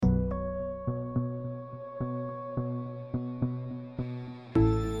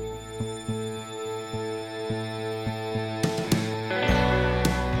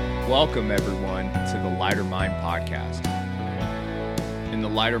Welcome, everyone, to the Lighter Mind podcast. In the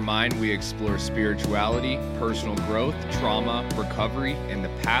Lighter Mind, we explore spirituality, personal growth, trauma, recovery, and the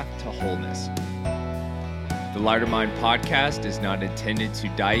path to wholeness. The Lighter Mind podcast is not intended to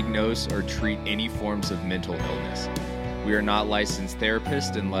diagnose or treat any forms of mental illness. We are not licensed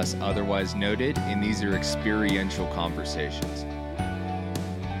therapists unless otherwise noted, and these are experiential conversations.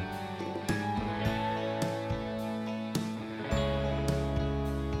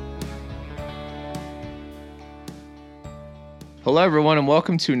 Hello, everyone, and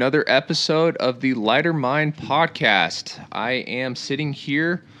welcome to another episode of the Lighter Mind podcast. I am sitting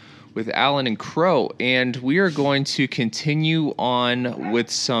here with Alan and Crow, and we are going to continue on with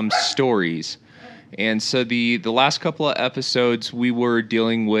some stories. And so the last couple of episodes, we were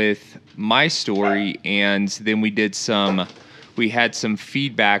dealing with my story, and then we had some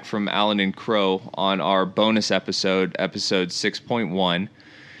feedback from Alan and Crow on our bonus episode 6.1.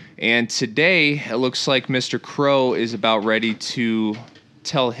 And today, it looks like Mr. Crow is about ready to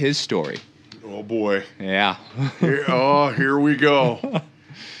tell his story. Oh, boy. Yeah. Here we go.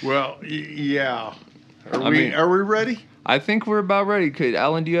 Well, yeah. Are we ready? I think we're about ready.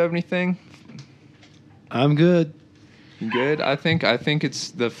 Alan, do you have anything? I'm good. Good? I think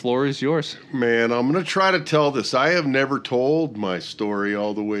the floor is yours. Man, I'm going to try to tell this. I have never told my story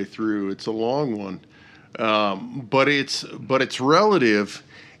all the way through. It's a long one. But it's relative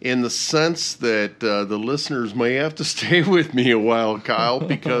in the sense that the listeners may have to stay with me a while, Kyle,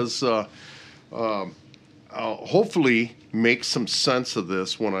 because I'll hopefully make some sense of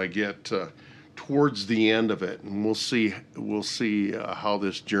this when I get towards the end of it, and we'll see how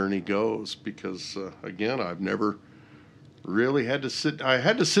this journey goes. Because again, I've never really had to sit. I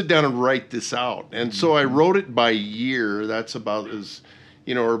had to sit down and write this out, and so I wrote it by year. That's about as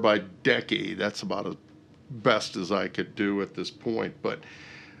or by decade. That's about as best as I could do at this point, but.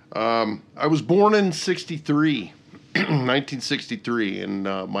 I was born in 1963, and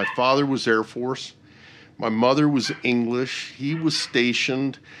my father was Air Force. My mother was English. He was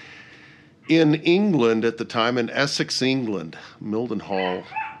stationed in England at the time, in Essex, England, Mildenhall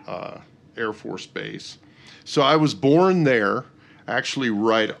Air Force Base. So I was born there, actually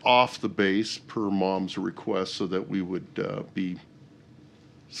right off the base per Mom's request, so that we would be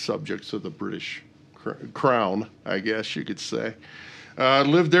subjects of the British crown, I guess you could say. I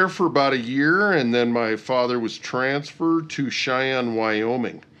lived there for about a year, and then my father was transferred to Cheyenne,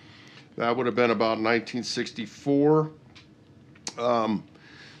 Wyoming. That would have been about 1964.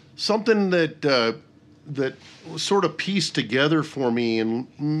 Something that sort of pieced together for me, and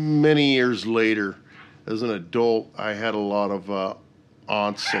many years later, as an adult, I had a lot of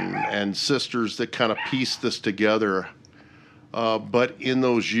aunts and sisters that kind of pieced this together. But in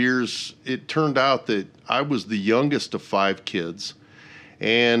those years, it turned out that I was the youngest of 5 kids.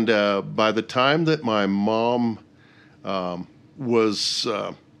 And by the time that my mom was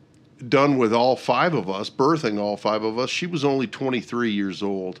done with all 5 of us, birthing all 5 of us, she was only 23 years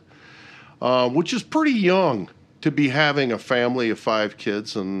old, which is pretty young to be having a family of 5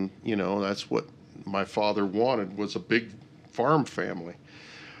 kids. And, that's what my father wanted, was a big farm family.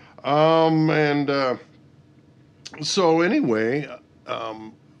 So anyway,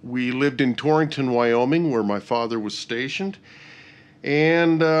 we lived in Torrington, Wyoming, where my father was stationed.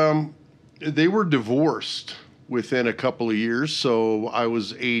 And they were divorced within a couple of years, so I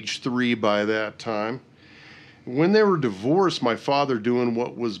was age 3 by that time. When they were divorced, my father, doing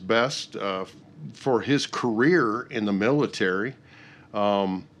what was best for his career in the military,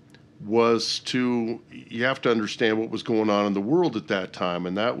 was to, you have to understand what was going on in the world at that time,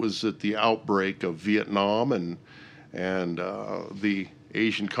 and that was at the outbreak of Vietnam and the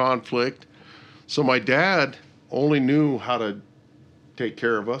Asian conflict. So my dad only knew how to take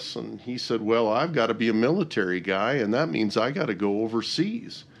care of us, and he said, well, I've got to be a military guy, and that means I got to go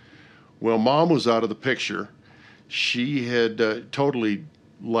overseas. Well, Mom was out of the picture. She had totally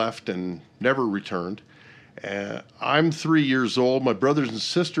left and never returned. I'm 3 years old. My brothers and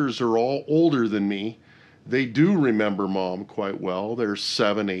sisters are all older than me. They do remember Mom quite well. They're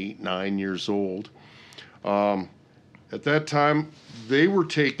 7, 8, 9 years old. At that time, they were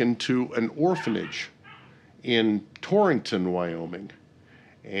taken to an orphanage in Torrington, Wyoming.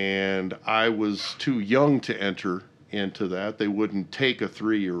 And I was too young to enter into that. They wouldn't take a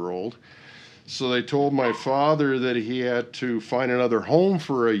 3-year-old. So they told my father that he had to find another home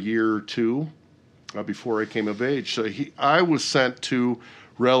for a year or two before I came of age. So I was sent to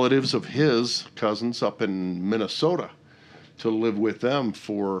relatives of his cousins up in Minnesota to live with them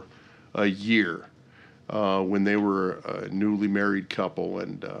for a year when they were a newly married couple.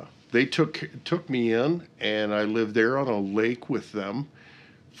 And they took me in, and I lived there on a lake with them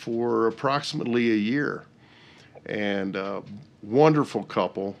for approximately a year. And wonderful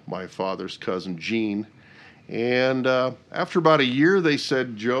couple, my father's cousin Gene. And after about a year, they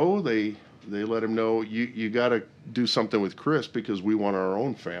said, Joe, they let him know, you got to do something with Chris because we want our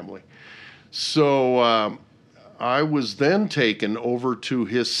own family. So I was then taken over to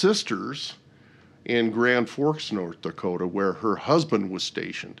his sister's in Grand Forks, North Dakota, where her husband was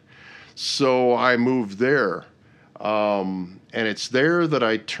stationed. So I moved there. And it's there that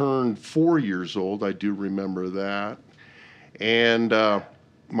I turned 4 years old. I do remember that. And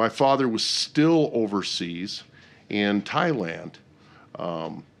my father was still overseas in Thailand,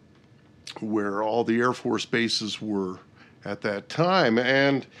 where all the Air Force bases were at that time.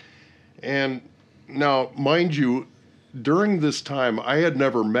 And now, mind you, during this time, I had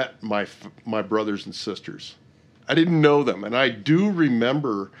never met my brothers and sisters. I didn't know them. And I do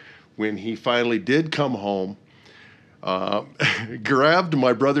remember when he finally did come home, grabbed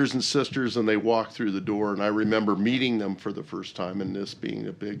my brothers and sisters, and they walked through the door. And I remember meeting them for the first time, and this being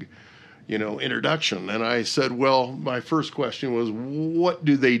a big, introduction. And I said, well, my first question was, what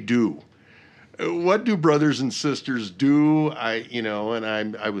do they do? What do brothers and sisters do? I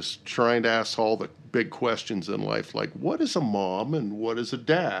was trying to ask all the big questions in life, like what is a mom and what is a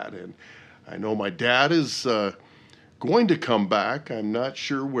dad? And I know my dad is going to come back. I'm not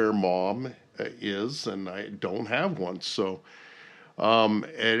sure where mom is, and I don't have one. So at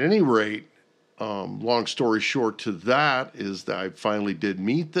any rate, long story short to that is that I finally did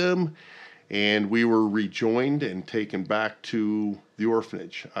meet them, and we were rejoined and taken back to the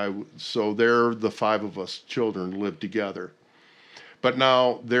orphanage. So there, the five of us children lived together. But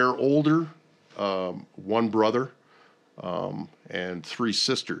now they're older, one brother and three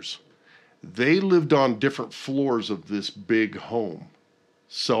sisters. They lived on different floors of this big home.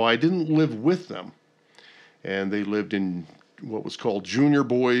 So I didn't live with them. And they lived in what was called junior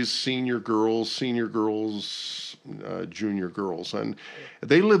boys, senior girls, junior girls. And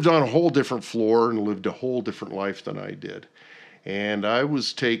they lived on a whole different floor and lived a whole different life than I did. And I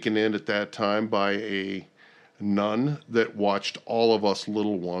was taken in at that time by a nun that watched all of us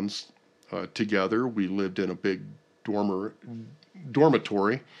little ones together. We lived in a big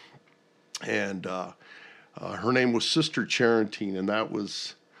dormitory. And her name was Sister Charantine, and that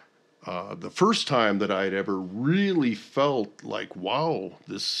was the first time that I'd ever really felt like, wow,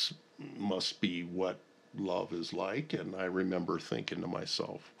 this must be what love is like. And I remember thinking to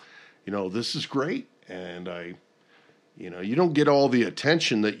myself, this is great. And you don't get all the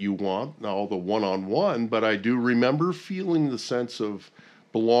attention that you want, all the one-on-one, but I do remember feeling the sense of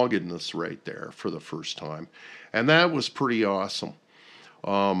belongingness right there for the first time. And that was pretty awesome.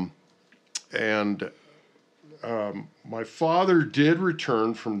 My father did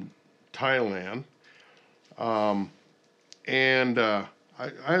return from Thailand. In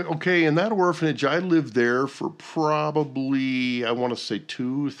that orphanage, I lived there for probably, I want to say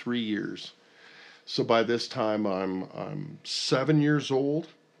 2-3 years. So by this time, I'm 7 years old.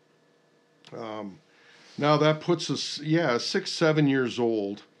 Now that puts us, 6-7 years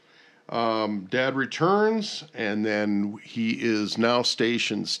old. Dad returns, and then he is now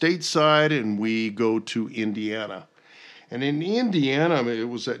stationed stateside, and we go to Indiana. And in Indiana, it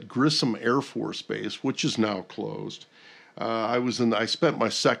was at Grissom Air Force Base, which is now closed. I spent my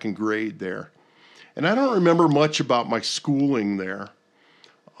second grade there. And I don't remember much about my schooling there.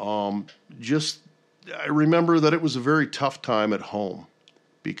 I remember that it was a very tough time at home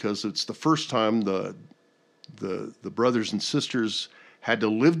because it's the first time the brothers and sisters had to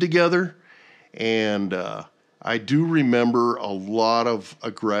live together. And I do remember a lot of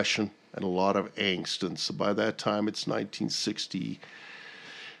aggression and a lot of angst. And so by that time, it's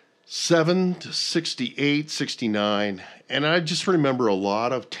 1967 to 68, 69. And I just remember a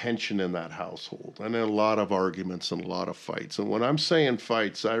lot of tension in that household and a lot of arguments and a lot of fights. And when I'm saying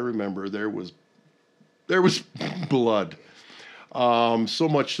fights, I remember there was blood. So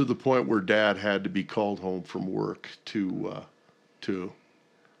much to the point where Dad had to be called home from work to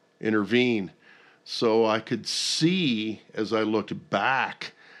intervene. So I could see, as I looked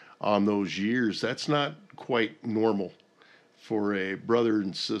back on those years, that's not quite normal for a brother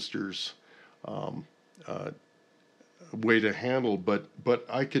and sister's way to handle. But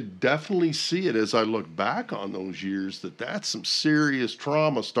I could definitely see it as I look back on those years that's some serious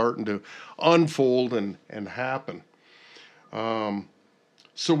trauma starting to unfold and happen.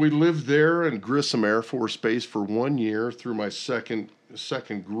 So we lived there in Grissom Air Force Base for 1 year through my second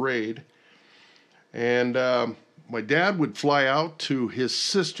grade. And my dad would fly out to his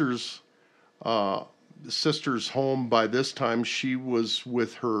sister's home. By this time, she was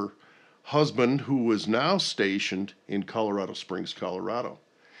with her husband, who was now stationed in Colorado Springs, Colorado.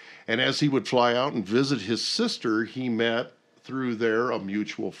 And as he would fly out and visit his sister, he met through there a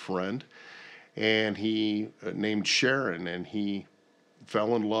mutual friend, and he named Sharon, and he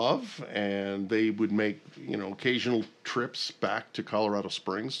fell in love, and they would make, occasional trips back to Colorado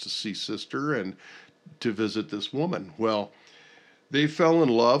Springs to see sister and to visit this woman. Well, they fell in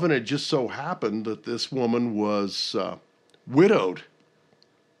love, and it just so happened that this woman was widowed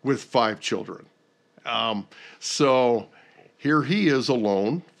with 5 children. So here he is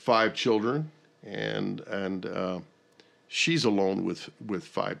alone, 5 children, and she's alone with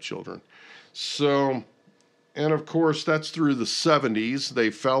 5 children. So, and of course, that's through the 70s.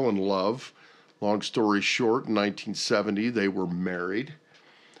 They fell in love. Long story short, in 1970, they were married,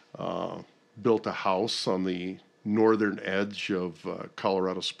 built a house on the northern edge of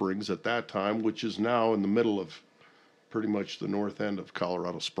Colorado Springs at that time, which is now in the middle of pretty much the north end of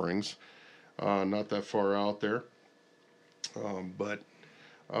Colorado Springs, not that far out there. But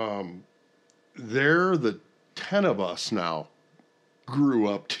there, the 10 of us now grew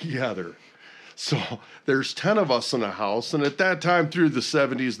up together. So there's 10 of us in a house. And at that time, through the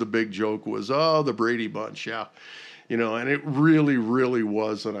 70s, the big joke was, oh, the Brady Bunch, yeah. And it really, really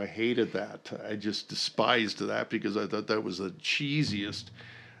was. And I hated that. I just despised that because I thought that was the cheesiest,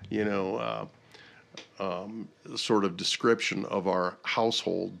 sort of description of our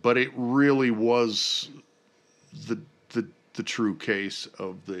household. But it really was the true case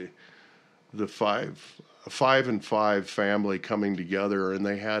of the five and five family coming together, and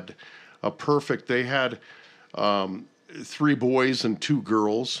they had 3 boys and 2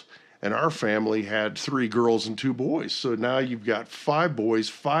 girls, and our family had 3 girls and 2 boys. So now you've got 5 boys,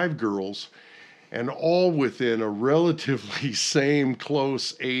 5 girls, and all within a relatively same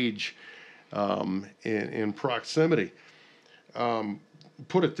close age in proximity.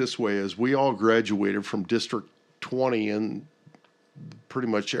 Put it this way, as we all graduated from District 20 in pretty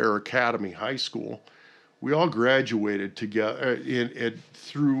much Air Academy High School, we all graduated together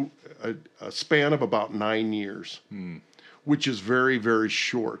through a span of about 9 years, which is very, very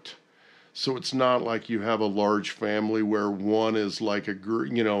short. So it's not like you have a large family where one is like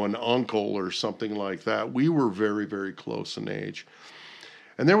an uncle or something like that. We were very, very close in age.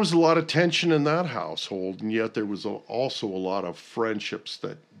 And there was a lot of tension in that household, and yet there was also a lot of friendships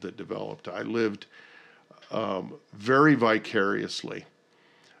that developed. I lived very vicariously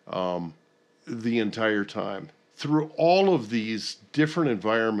the entire time. Through all of these different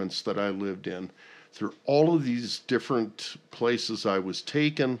environments that I lived in, through all of these different places I was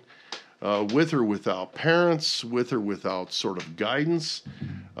taken, with or without parents, with or without sort of guidance,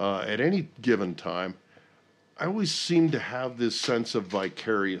 at any given time, I always seemed to have this sense of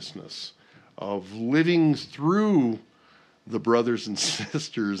vicariousness, of living through the brothers and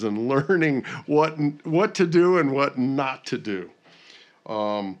sisters and learning what to do and what not to do.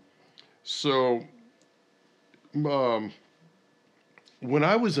 So when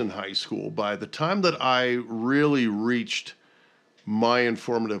I was in high school, by the time that I really reached my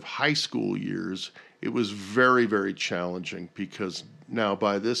informative high school years, it was very, very challenging because now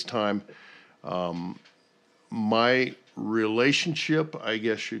by this time, my relationship, I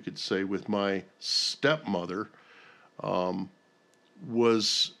guess you could say, with my stepmother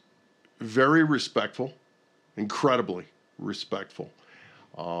was very respectful, incredibly respectful.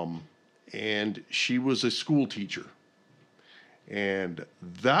 And she was a school teacher. And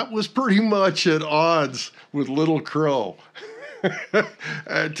that was pretty much at odds with Little Crow.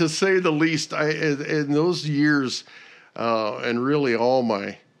 To say the least, in those years, and really all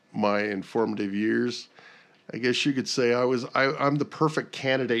my informative years, I guess you could say I'm the perfect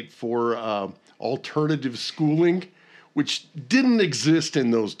candidate for alternative schooling, which didn't exist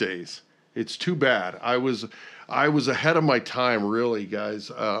in those days. It's too bad. I was ahead of my time, really, guys,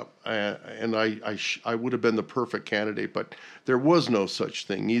 and I would have been the perfect candidate, but there was no such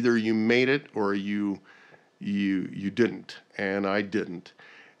thing. Either you made it or you didn't, and I didn't,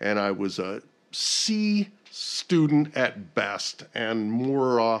 and I was a C student at best, and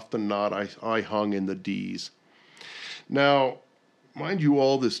more often than not, I hung in the D's. Now, mind you,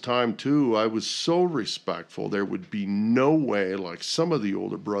 all this time, too, I was so respectful. There would be no way, like some of the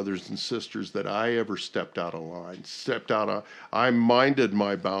older brothers and sisters, that I ever stepped out of line, I minded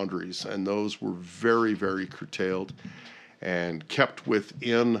my boundaries, and those were very, very curtailed and kept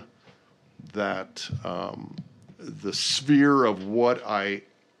within that, the sphere of what I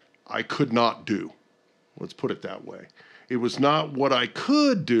could not do. Let's put it that way. It was not what I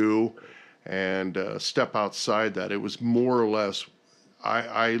could do and step outside that. It was more or less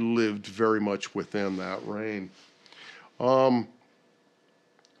I lived very much within that reign. But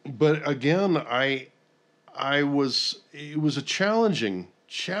again, it was a challenging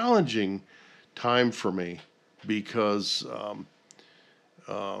challenging time for me because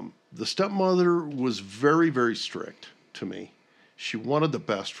the stepmother was very, very strict to me. She wanted the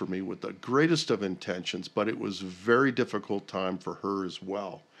best for me with the greatest of intentions, but it was a very difficult time for her as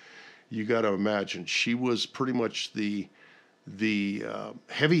well. You got to imagine, she was pretty much the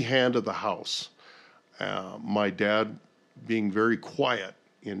heavy hand of the house. My dad being very quiet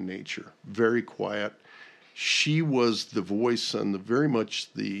in nature, very quiet. She was the voice and very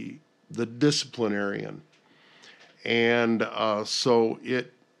much the disciplinarian. And so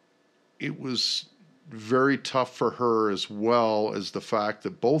it was very tough for her, as well as the fact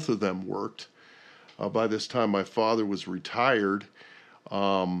that both of them worked. By this time, my father was retired.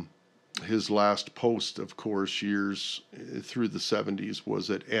 His last post, of course, years through the 70s, was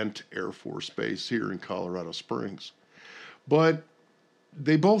at Ent Air Force Base here in Colorado Springs. But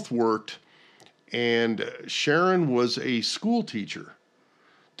they both worked, and Sharon was a school teacher,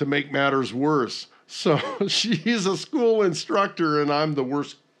 to make matters worse. So she's a school instructor, and I'm the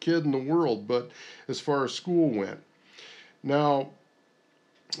worst kid in the world, but as far as school went. Now,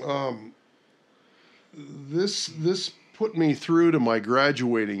 this put me through to my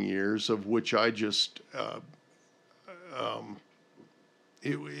graduating years, of which I just,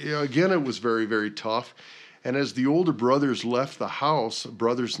 it was very, very tough. And as the older brothers left the house,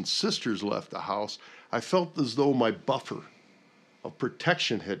 brothers and sisters left the house, I felt as though my buffer of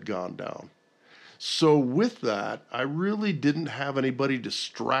protection had gone down. So with that, I really didn't have anybody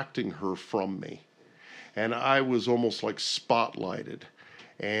distracting her from me. And I was almost like spotlighted.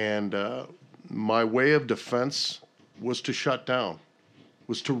 And my way of defense was to shut down,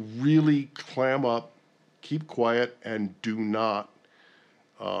 was to really clam up, keep quiet, and do not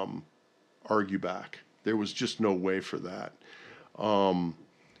argue back. There was just no way for that. And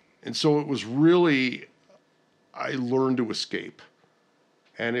so it was really, I learned to escape.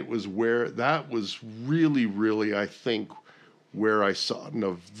 And it was that was really, really, I think, where I saw in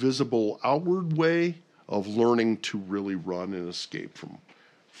a visible outward way of learning to really run and escape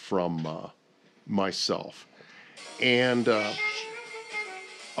from myself. And at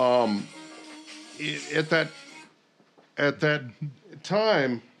that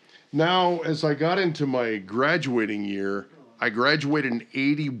time, now as I got into my graduating year, I graduated in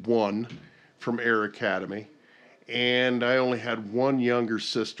 81 from Air Academy. And I only had one younger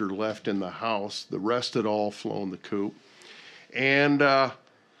sister left in the house. The rest had all flown the coop. And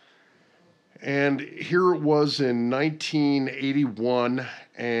here it was in 1981,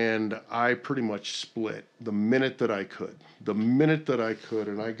 and I pretty much split the minute that I could.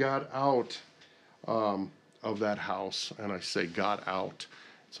 And I got out of that house, and I say got out.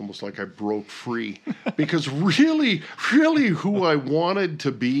 It's almost like I broke free, because really, really who I wanted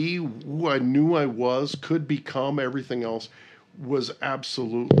to be, who I knew I was, could become, everything else was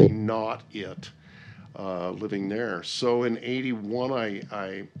absolutely not it, living there. So in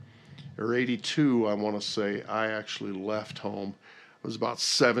 81, or 82, I want to say, I actually left home. I was about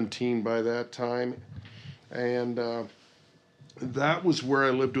 17 by that time. And that was where I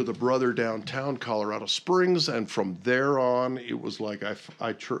lived with a brother downtown Colorado Springs, and from there on, it was like I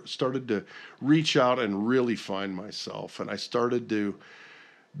started to reach out and really find myself, and I started to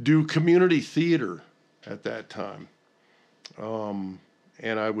do community theater at that time,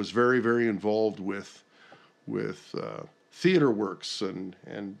 and I was very, very involved with theater works and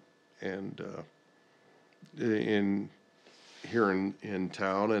in here in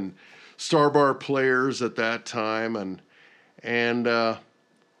town, and Star Bar Players at that time, and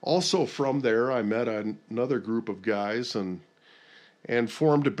also from there, I met another group of guys and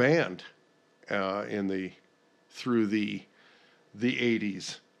formed a band through the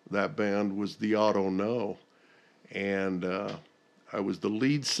 80s. That band was the Auto No, and I was the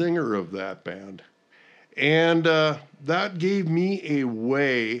lead singer of that band. And that gave me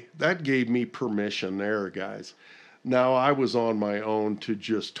permission there, guys. Now I was on my own to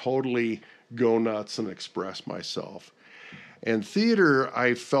just totally go nuts and express myself. And theater,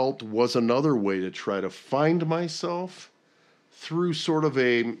 I felt, was another way to try to find myself through sort of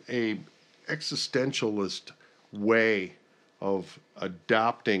a existentialist way of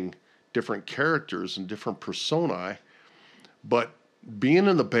adopting different characters and different personae. But being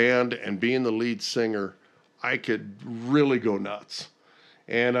in the band and being the lead singer, I could really go nuts.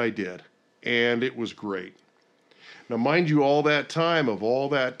 And I did. And it was great. Now, mind you, all that time of all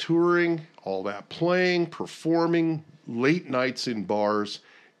that touring, all that playing, performing, late nights in bars,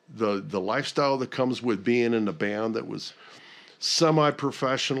 the lifestyle that comes with being in a band that was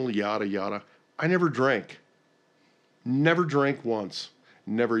semi-professional, yada, yada. I never drank. Never drank once.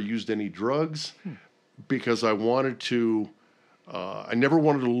 Never used any drugs because I wanted to I never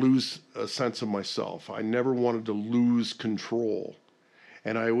wanted to lose a sense of myself. I never wanted to lose control.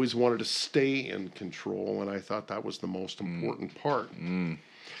 And I always wanted to stay in control, and I thought that was the most important part.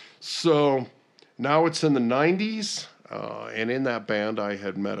 So now it's in the 90s, and in that band I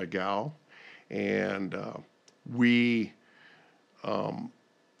had met a gal, and we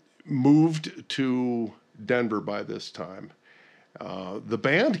moved to Denver by this time. The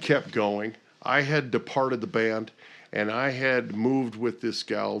band kept going. I had departed the band, and I had moved with this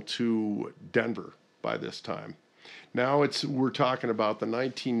gal to Denver by this time. Now we're talking about the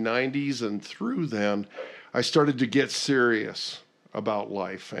 1990s, and through then, I started to get serious about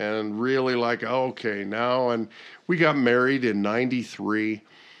life and really like, okay, now, and we got married in 93,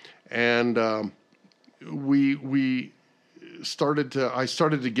 and I started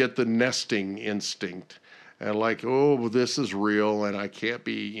to get the nesting instinct, and like, oh, this is real, and I can't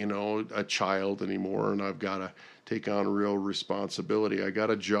be, a child anymore, and I've got to take on real responsibility. I got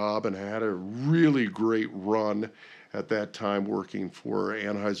a job and had a really great run at that time working for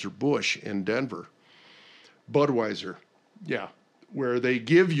Anheuser-Busch in Denver. Budweiser, yeah, where they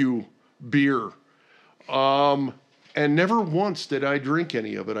give you beer. And never once did I drink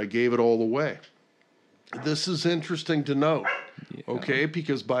any of it. I gave it all away. This is interesting to note, okay,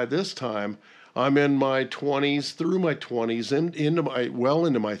 because by this time, I'm in my 20s, through my 20s, into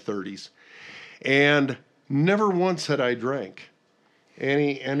my 30s, and never once had I drank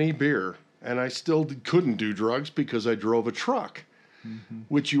any beer. And I still couldn't do drugs because I drove a truck,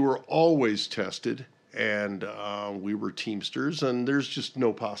 which you were always tested, and we were Teamsters, and there's just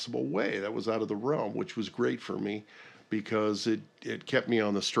no possible way. That was out of the realm, which was great for me because it kept me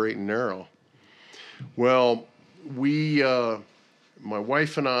on the straight and narrow. Well, my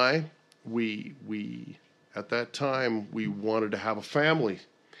wife and I, we at that time, we wanted to have a family,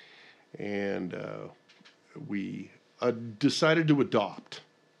 and we decided to adopt.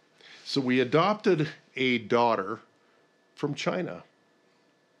 So we adopted a daughter from China,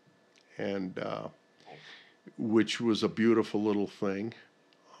 and which was a beautiful little thing.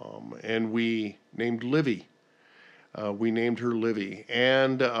 And we named Livy. We named her Livy,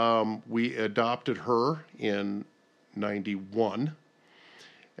 and we adopted her in 91.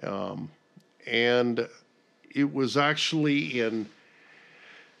 And it was actually in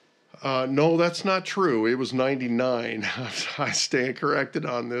no, that's not true. It was 99. I stand corrected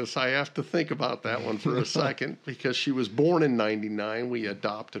on this. I have to think about that one for a second because she was born in 99. We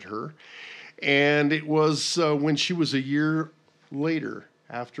adopted her. And it was when she was a year later,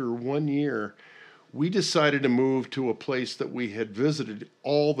 after 1 year, we decided to move to a place that we had visited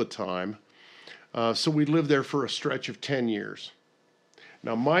all the time. So we lived there for a stretch of 10 years.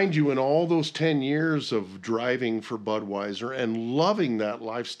 Now, mind you, in all those 10 years of driving for Budweiser and loving that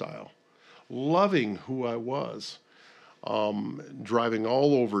lifestyle, loving who I was, driving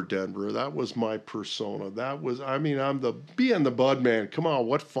all over Denver, that was my persona. That was, I'm being the Bud man. Come on,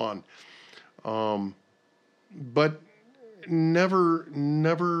 what fun. But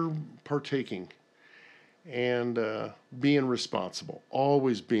never partaking and being responsible,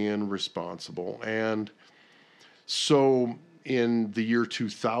 always being responsible. And so in the year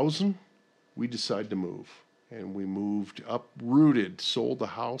 2000, we decided to move. And we moved, uprooted, sold the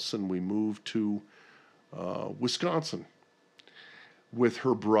house, and we moved to Wisconsin with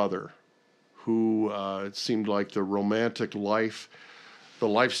her brother, who it seemed like the romantic life, the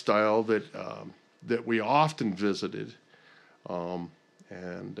lifestyle that we often visited. And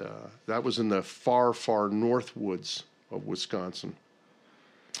that was in the far, far north woods of Wisconsin.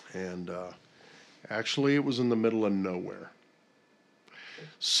 And actually, it was in the middle of nowhere.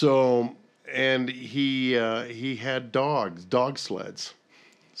 So, and he had dog sleds,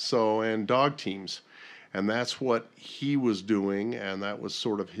 and dog teams, and that's what he was doing, and that was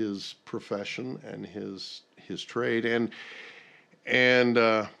sort of his profession and his trade,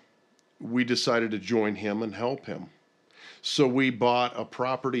 and we decided to join him and help him. So we bought a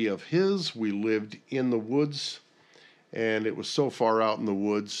property of his. We lived in the woods, and it was so far out in the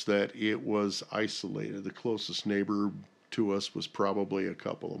woods that it was isolated. The closest neighbor to us was probably a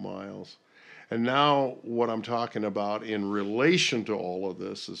couple of miles. And now what I'm talking about in relation to all of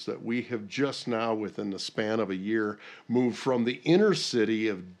this is that we have just now, within the span of a year, moved from the inner city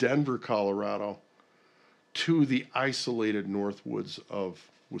of Denver, Colorado, to the isolated north woods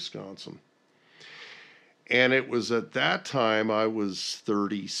of Wisconsin. And it was at that time I was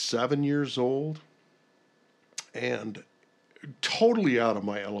 37 years old and totally out of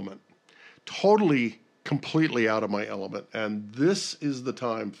my element, completely out of my element. And this is the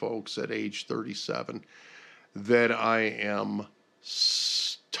time, folks, at age 37, that I am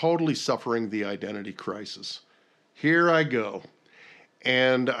totally suffering the identity crisis. Here I go.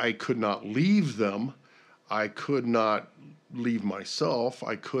 and I could not leave them. I could not leave myself.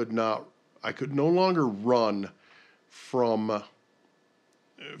 I could no longer run from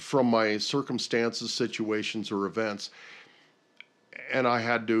my circumstances, situations, or events. And I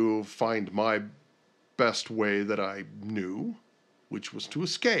had to find my best way that I knew, which was to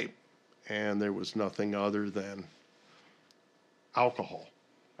escape. And there was nothing other than alcohol.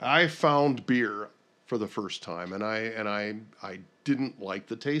 I found beer for the first time, and I didn't like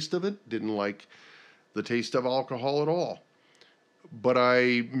the taste of it, didn't like the taste of alcohol at all. But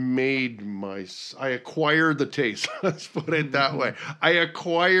I acquired the taste. Let's put it that way. I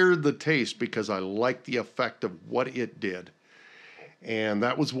acquired the taste because I liked the effect of what it did. And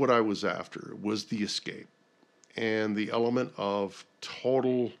that was what I was after, was the escape. And the element of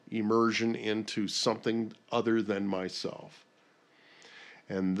total immersion into something other than myself.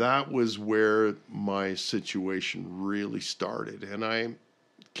 And that was where my situation really started. And I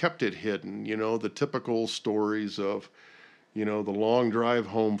kept it hidden, the typical stories of, the long drive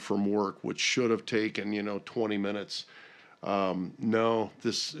home from work, which should have taken, 20 minutes. No,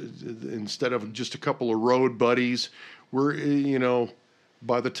 instead of just a couple of road buddies, we're,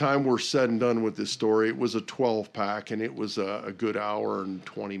 by the time we're said and done with this story, it was a 12-pack, and it was a good hour and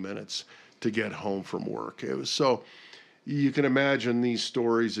 20 minutes to get home from work. It was so, you can imagine these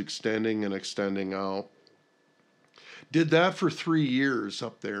stories extending and extending out. Did that for 3 years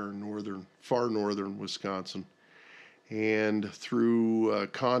up there in far northern Wisconsin. And through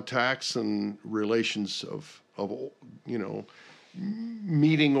contacts and relations of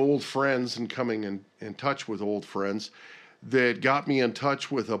meeting old friends and coming in touch with old friends, that got me in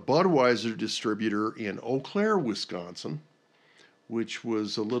touch with a Budweiser distributor in Eau Claire, Wisconsin, which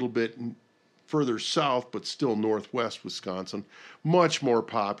was a little bit further south, but still northwest Wisconsin, much more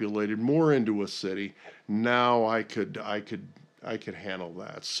populated, more into a city. Now I could handle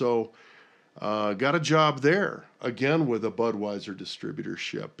that. So got a job there again with a Budweiser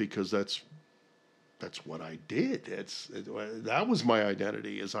distributorship, because that's what I did. That was my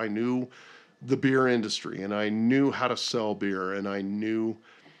identity, is I knew the beer industry, and I knew how to sell beer, and I knew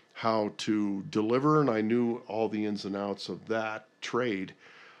how to deliver, and I knew all the ins and outs of that trade.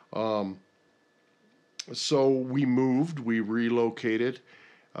 So we relocated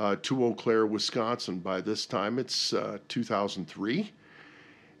to Eau Claire, Wisconsin. By this time, it's 2003,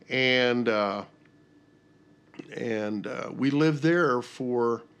 and we lived there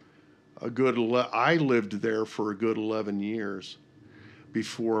for I lived there for a good 11 years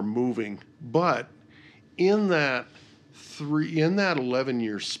before moving. But in that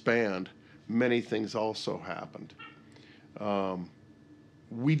 11-year span, many things also happened.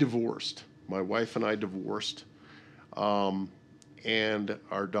 We divorced. My wife and I divorced. And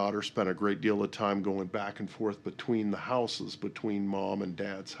our daughter spent a great deal of time going back and forth between the houses, between mom and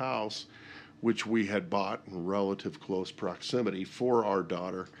dad's house, which we had bought in relative close proximity for our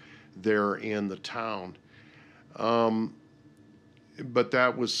daughter there in the town. But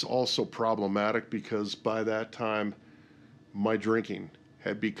that was also problematic, because by that time, my drinking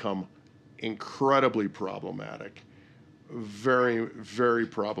had become incredibly problematic. Very, very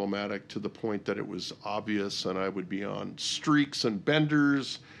problematic, to the point that it was obvious, and I would be on streaks and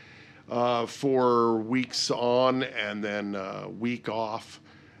benders for weeks on and then a week off.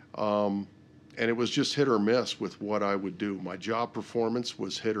 And it was just hit or miss with what I would do. My job performance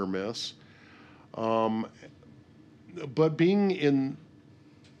was hit or miss. But being in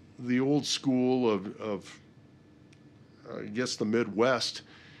the old school of I guess the Midwest,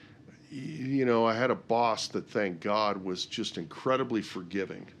 I had a boss that, thank God, was just incredibly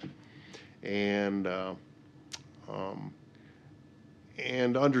forgiving, and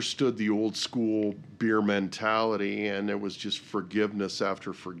understood the old school beer mentality, and there was just forgiveness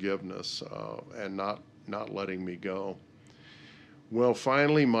after forgiveness, and not letting me go. Well,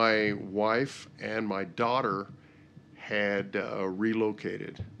 finally, my wife and my daughter had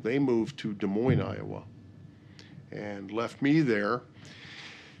relocated. They moved to Des Moines, Iowa, and left me there.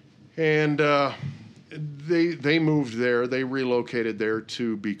 And they moved there. They relocated there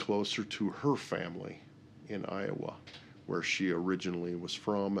to be closer to her family in Iowa, where she originally was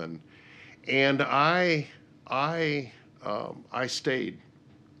from. And I stayed.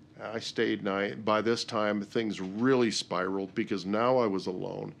 I stayed, and by this time things really spiraled, because now I was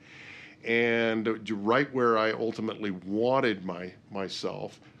alone, and right where I ultimately wanted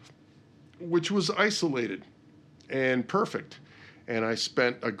myself, which was isolated and perfect. And I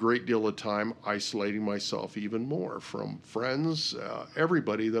spent a great deal of time isolating myself even more from friends,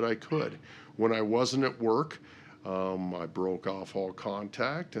 everybody that I could. When I wasn't at work, I broke off all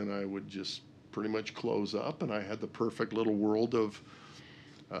contact, and I would just pretty much close up, and I had the perfect little world of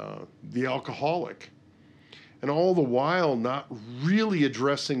the alcoholic, and all the while not really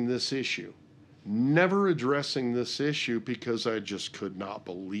addressing this issue. Never addressing this issue because I just could not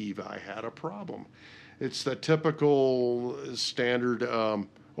believe I had a problem. It's the typical standard,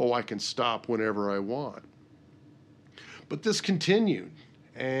 I can stop whenever I want. But this continued.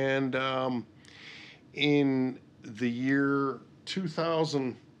 And in the year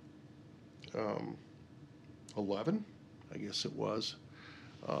 2011, I guess it was,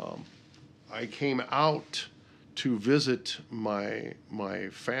 I came out to visit my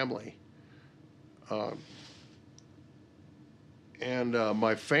family.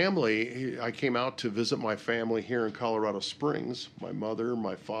 My family, I came out to visit my family here in Colorado Springs, my mother,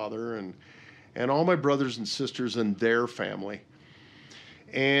 my father, and all my brothers and sisters and their family.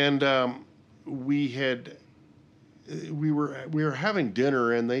 And we were having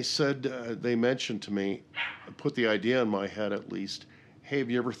dinner, and they said, they mentioned to me, put the idea in my head at least, hey, have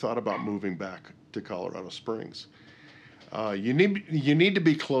you ever thought about moving back to Colorado Springs? You need to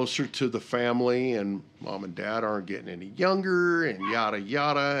be closer to the family, and mom and dad aren't getting any younger, and yada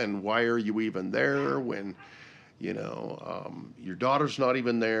yada. And why are you even there when, your daughter's not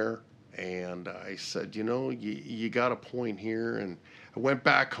even there? And I said, you got a point here. And I went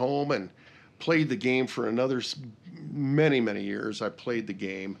back home and played the game for another many years. I played the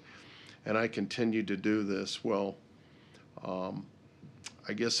game, and I continued to do this. Well,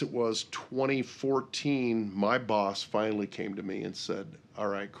 I guess it was 2014, my boss finally came to me and said, all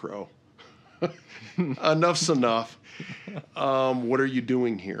right, Crow, enough's enough. What are you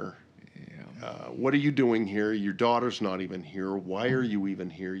doing here? What are you doing here? Your daughter's not even here. Why are you even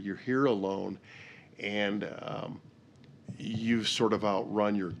here? You're here alone, and you've sort of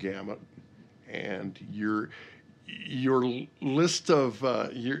outrun your gamut, and your list of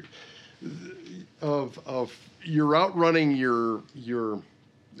you're outrunning your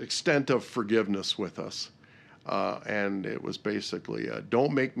extent of forgiveness with us. And it was basically,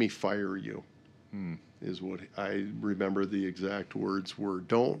 don't make me fire you, is what I remember the exact words were.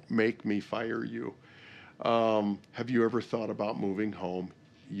 Don't make me fire you. Have you ever thought about moving home?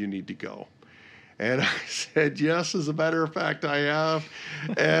 You need to go. And I said, yes, as a matter of fact, I have.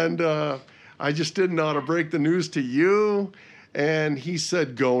 And I just didn't know how to break the news to you. And he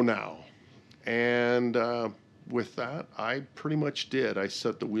said, go now. And with that, I pretty much did. I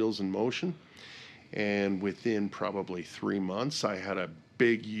set the wheels in motion. And within probably 3 months, I had a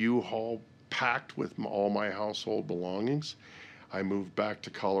big U-Haul packed with all my household belongings. I moved back to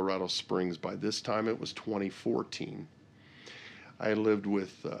Colorado Springs. By this time, it was 2014. I lived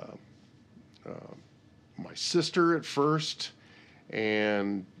with my sister at first,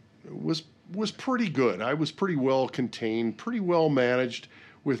 and was pretty good. I was pretty well contained, pretty well managed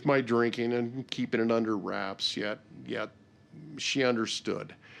with my drinking and keeping it under wraps. Yet she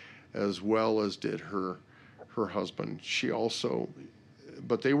understood, as well as did her husband. She also,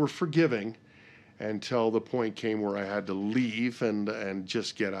 but they were forgiving until the point came where I had to leave and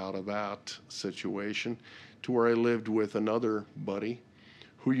just get out of that situation, to where I lived with another buddy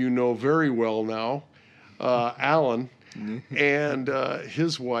who you know very well now, Alan, and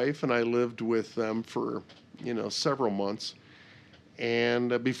his wife, and I lived with them for several months,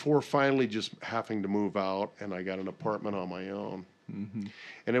 and before finally just having to move out, and I got an apartment on my own. Mm-hmm.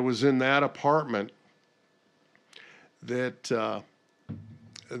 And it was in that apartment that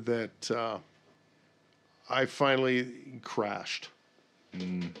I finally crashed.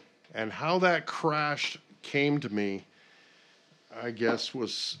 And how that crash came to me, I guess,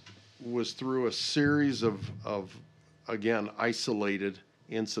 was through a series of again, isolated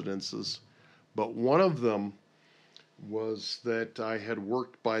incidences. But one of them was that I had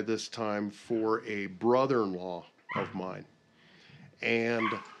worked by this time for a brother-in-law of mine. And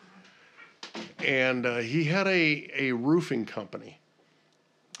he had a roofing company,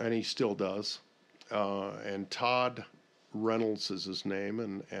 and he still does. And Todd Reynolds is his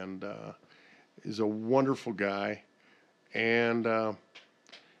name, and is a wonderful guy. And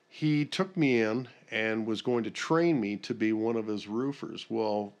he took me in and was going to train me to be one of his roofers.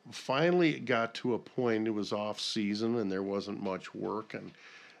 Well, finally it got to a point, it was off season and there wasn't much work, and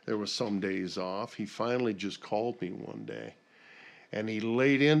there was some days off. He finally just called me one day, and he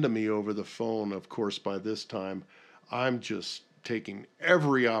laid into me over the phone. Of course, by this time, I'm just taking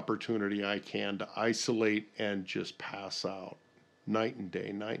every opportunity I can to isolate and just pass out night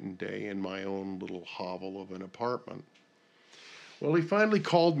and day in my own little hovel of an apartment. Well, he finally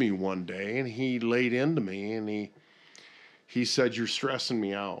called me one day, and he laid into me, and he said, you're stressing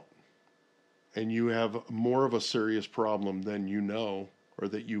me out, and you have more of a serious problem than you know, or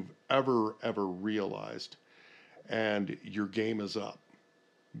that you've ever realized, and your game is up.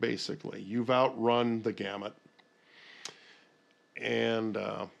 basically. You've outrun the gamut. And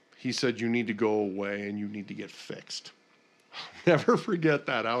he said, you need to go away and you need to get fixed. Never forget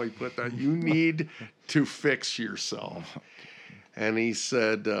that, how he put that. You need to fix yourself. And he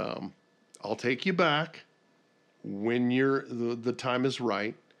said, I'll take you back when the time is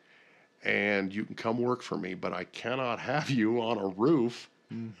right, and you can come work for me, but I cannot have you on a roof.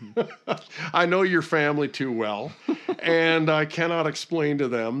 I know your family too well, and I cannot explain to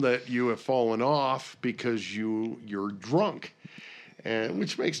them that you have fallen off because you're drunk, and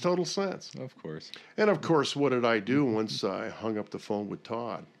which makes total sense. Of course. And of course, what did I do once I hung up the phone with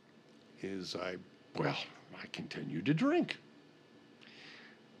Todd? I continued to drink.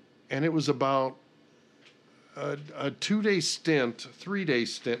 And it was about a 2-day stint, 3-day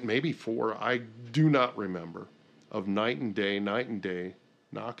stint, maybe 4, I do not remember, of night and day,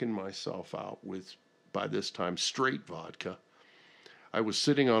 knocking myself out with, by this time, straight vodka. I was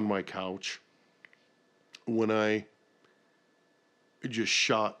sitting on my couch when I just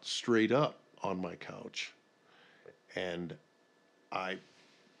shot straight up on my couch. And the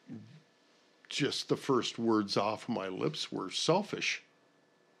first words off my lips were selfish.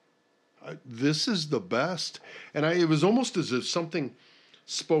 This is the best. And it was almost as if something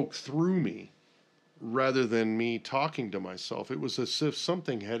spoke through me rather than me talking to myself. It was as if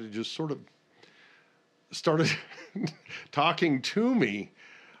something had just sort of started talking to me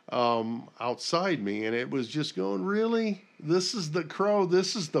outside me. And it was just going, really? This is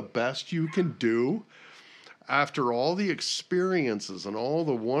the best you can do? After all the experiences and all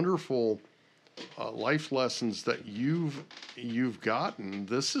the wonderful life lessons that you've gotten,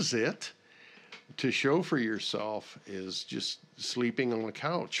 this is it? To show for yourself is just sleeping on the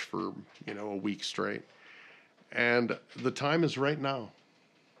couch for, a week straight. And the time is right now.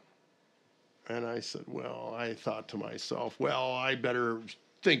 And I said, I thought to myself, I better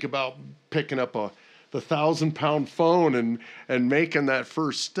think about picking up the 1,000-pound phone and making that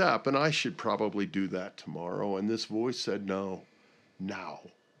first step. And I should probably do that tomorrow. And this voice said, no, now.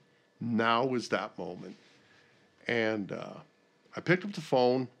 Now is that moment. And I picked up the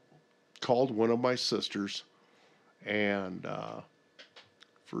phone, called one of my sisters, and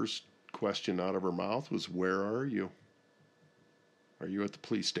first question out of her mouth was, where are you? Are you at the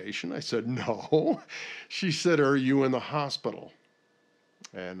police station? I said, no. She said, are you in the hospital?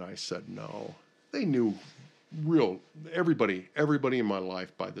 And I said, no. They knew everybody in my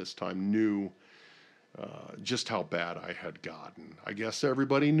life by this time knew just how bad I had gotten. I guess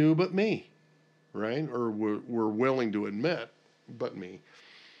everybody knew but me, right? Or were willing to admit but me.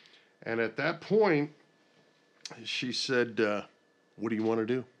 And at that point, she said, what do you want to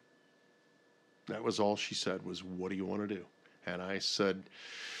do? That was all she said was, what do you want to do? And I said,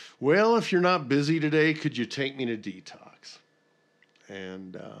 if you're not busy today, could you take me to detox?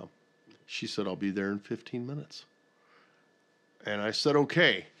 And she said, I'll be there in 15 minutes. And I said,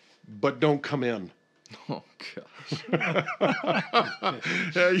 okay, but don't come in. Oh, gosh.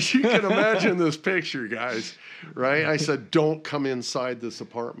 You can imagine this picture, guys, right? I said, don't come inside this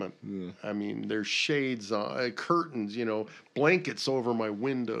apartment. Yeah. I mean, there's shades, curtains, blankets over my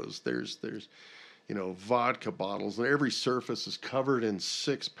windows. There's vodka bottles, and every surface is covered in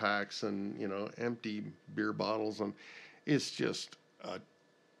 6-packs and, empty beer bottles. And it's just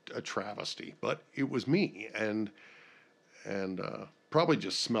a travesty. But it was me. And probably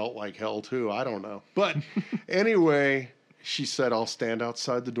just smelt like hell, too. I don't know. But anyway, she said, I'll stand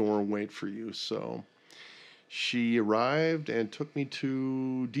outside the door and wait for you. So she arrived and took me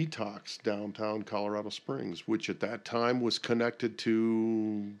to Detox, downtown Colorado Springs, which at that time was connected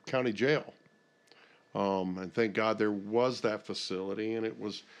to county jail. And thank God there was that facility. And it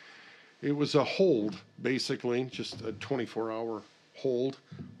was a hold, basically, just a 24-hour hold,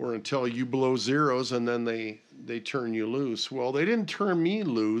 or until you blow zeros and then they turn you loose. Well, they didn't turn me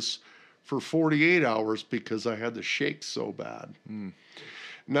loose for 48 hours because I had the shakes so bad.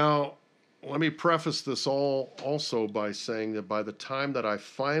 Now, let me preface this all also by saying that by the time that I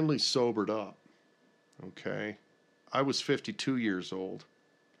finally sobered up, okay, I was 52 years old.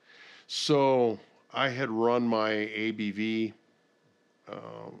 So I had run my ABV,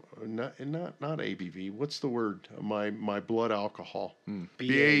 not ABV. What's the word? My blood alcohol.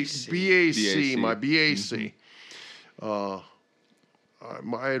 BAC. My BAC. I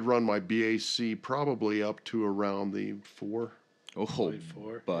had run my BAC probably up to around the 4. Oh,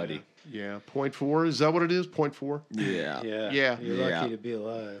 0.4, buddy. Yeah, 0.4. Is that what it is? 0.4? Yeah. You're lucky to be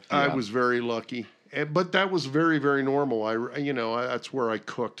alive. I was very lucky, but that was very, very normal. That's where I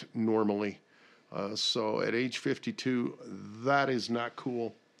cooked normally. So at age 52, that is not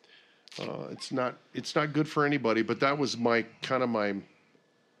cool. It's not good for anybody. But that was my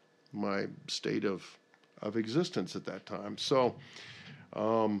state of existence at that time. So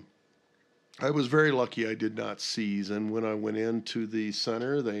I was very lucky I did not seize. And when I went into the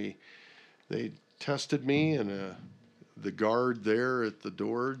center, they tested me, and the guard there at the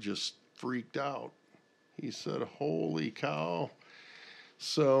door just freaked out. He said, "Holy cow."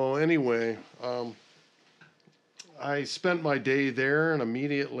 So anyway, I spent my day there, and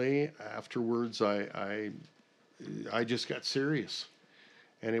immediately afterwards I just got serious.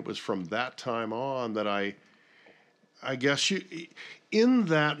 And it was from that time on that I guess in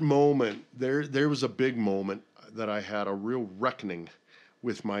that moment, there was a big moment that I had a real reckoning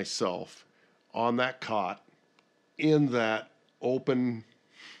with myself on that cot in that open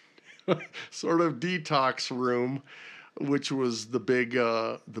sort of detox room, which was the big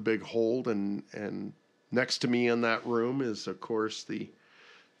hold, and next to me in that room is, of course,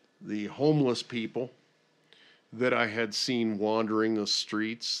 the homeless people that I had seen wandering the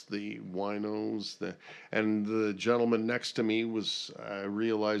streets, the winos, and the gentleman next to me was, I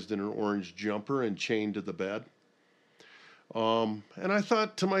realized, in an orange jumper and chained to the bed. And I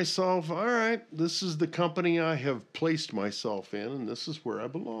thought to myself, all right, this is the company I have placed myself in, and this is where I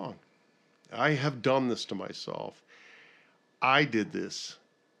belong. I have done this to myself. I did this,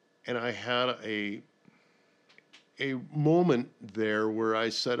 and I had a moment there where I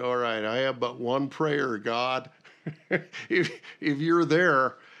said, all right, I have but one prayer, God. if you're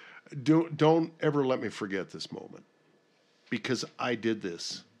there, don't ever let me forget this moment, because I did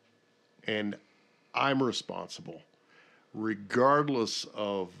this, and I'm responsible, regardless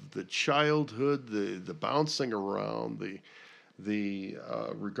of the childhood, the bouncing around,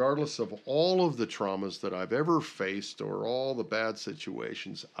 regardless of all of the traumas that I've ever faced or all the bad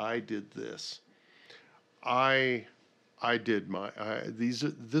situations. I did this. I did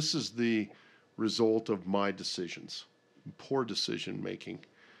this is the result of my decisions, poor decision making.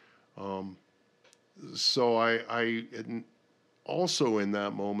 So I also in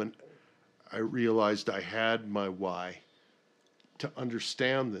that moment, I realized I had my why to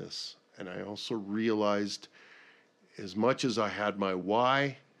understand this. And I also realized, as much as I had my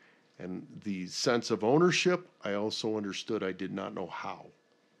why and the sense of ownership, I also understood I did not know how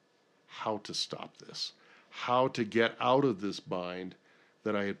to stop this, how to get out of this bind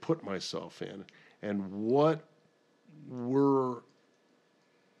that I had put myself in, and what were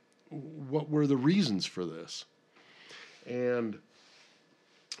the reasons for this. And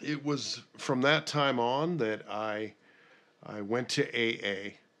it was from that time on that I went to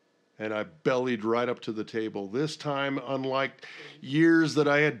AA, and I bellied right up to the table. This time, unlike years that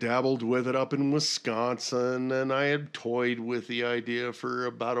I had dabbled with it up in Wisconsin, and I had toyed with the idea for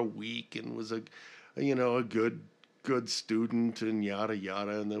about a week and was a good student and yada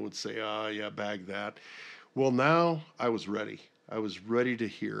yada, and they would say, yeah, bag that. Well, now I was ready. I was ready to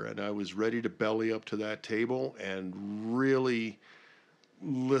hear it. I was ready to belly up to that table and really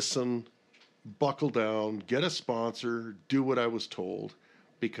listen, buckle down, get a sponsor, do what I was told,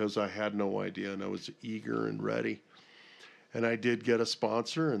 because I had no idea, and I was eager and ready. And I did get a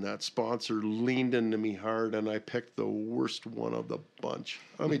sponsor, and that sponsor leaned into me hard, and I picked the worst one of the bunch.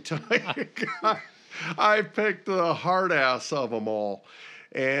 Let me tell you, I picked the hard ass of them all.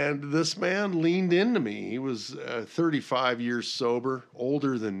 And this man leaned into me. He was 35 years sober,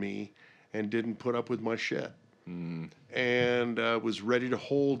 older than me, and didn't put up with my shit. And was ready to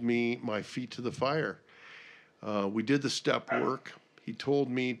hold my feet to the fire. We did the step work. He told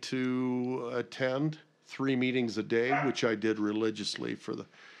me to attend 3 meetings a day, which I did religiously for the,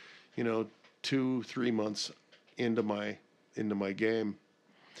 2-3 months into my game.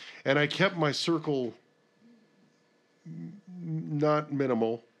 And I kept my circle not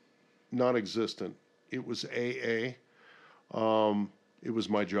minimal, non-existent. It was AA. It was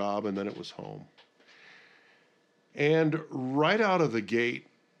my job, and then it was home. And right out of the gate,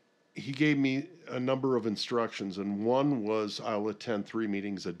 he gave me a number of instructions, and one was, I'll attend 3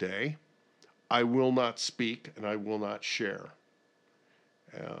 meetings a day. I will not speak, and I will not share.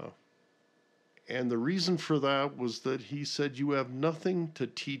 And the reason for that was that he said, you have nothing to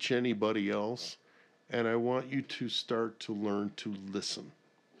teach anybody else, and I want you to start to learn to listen.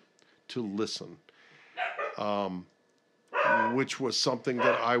 Which was something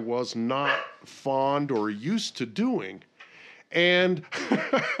that I was not fond or used to doing. And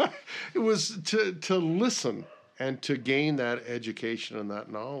it was to listen and to gain that education and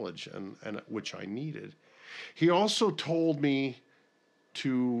that knowledge, and which I needed. He also told me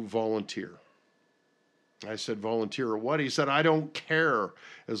to volunteer. I said, volunteer or what? He said, I don't care,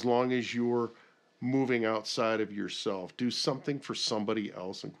 as long as you're moving outside of yourself. Do something for somebody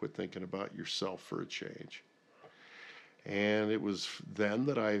else and quit thinking about yourself for a change. And it was then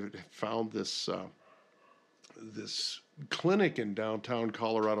that I found this clinic in downtown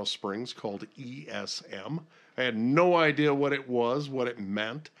Colorado Springs called ESM. I had no idea what it was, what it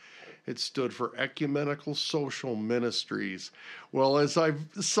meant. It stood for Ecumenical Social Ministries. Well, as I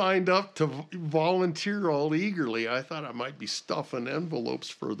signed up to volunteer all eagerly, I thought I might be stuffing envelopes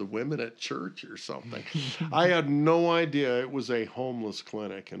for the women at church or something. I had no idea it was a homeless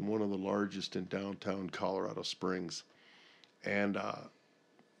clinic and one of the largest in downtown Colorado Springs. And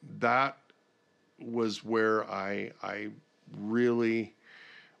that was where I really,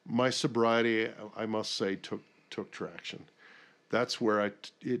 my sobriety, I must say, took traction. That's where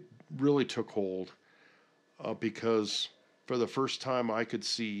it really took hold, because for the first time I could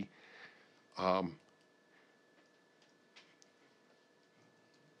see I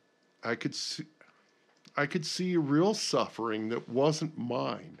could see real suffering that wasn't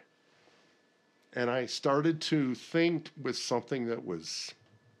mine. And I started to think with something that was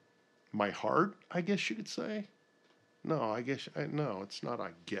my heart, I guess you could say. No, it's not, I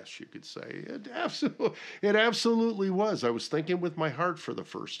guess you could say. It absolutely was. I was thinking with my heart for the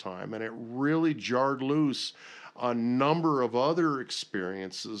first time, and it really jarred loose a number of other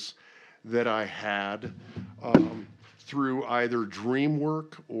experiences that I had through either dream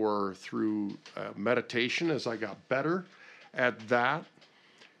work or through meditation as I got better at that.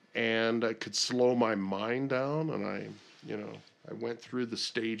 And I could slow my mind down, and I went through the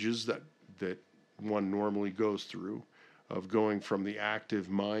stages that one normally goes through, of going from the active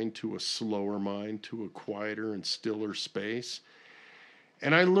mind to a slower mind to a quieter and stiller space.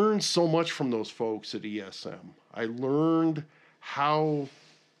 And I learned so much from those folks at ESM. I learned how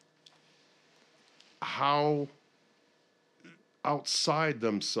outside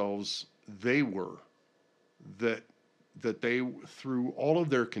themselves they were, that they, through all of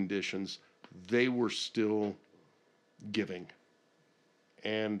their conditions, they were still giving.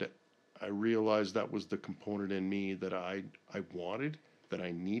 And I realized that was the component in me that I wanted, that I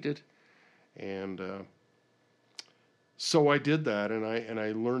needed. And so I did that, and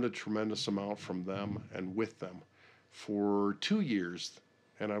I learned a tremendous amount from them and with them for 2 years.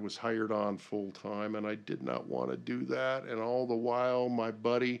 And I was hired on full time, and I did not want to do that. And all the while, my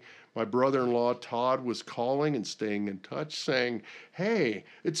brother-in-law Todd, was calling and staying in touch, saying, "Hey,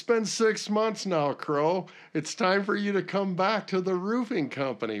 it's been 6 months now, Crow. It's time for you to come back to the roofing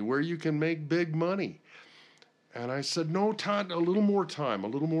company where you can make big money." And I said, "No, Todd, a little more time.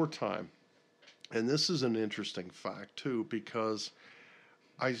 And this is an interesting fact, too, because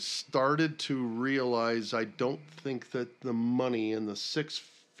I started to realize I don't think that the money in the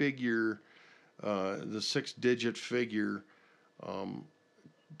six-digit figure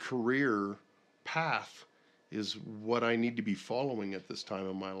career path is what I need to be following at this time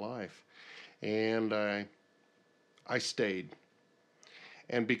in my life." And I stayed.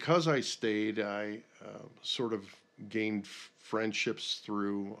 And because I stayed, I sort of gained friendships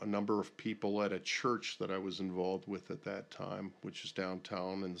through a number of people at a church that I was involved with at that time, which is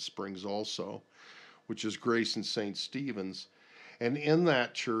downtown in the Springs also, which is Grace and St. Stephen's. And in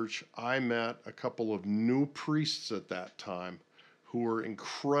that church, I met a couple of new priests at that time who were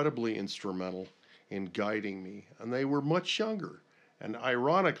incredibly instrumental in guiding me. And they were much younger. And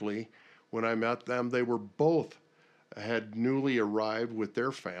ironically, when I met them, they were both had newly arrived with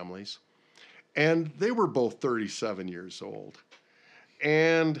their families. And they were both 37 years old.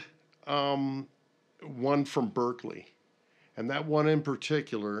 And one from Berkeley. And that one in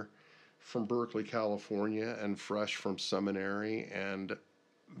particular, from Berkeley, California, and fresh from seminary, and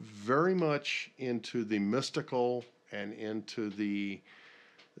very much into the mystical and into the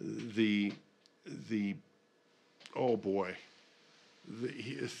oh boy,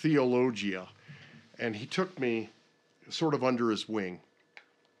 the theologia. And he took me sort of under his wing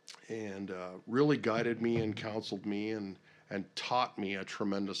and really guided me and counseled me and taught me a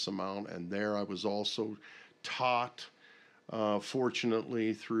tremendous amount. And there I was also taught,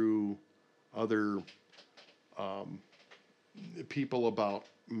 fortunately, through other people about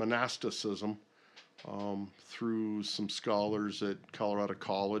monasticism, through some scholars at Colorado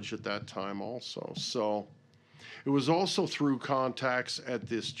College at that time also. So it was also through contacts at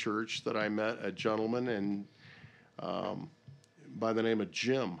this church that I met a gentleman and by the name of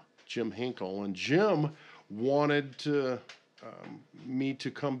Jim Hinkle. And Jim wanted me to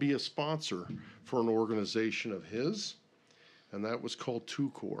come be a sponsor for an organization of his, and that was called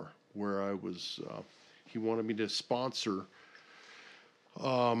TUCOR, where I was, he wanted me to sponsor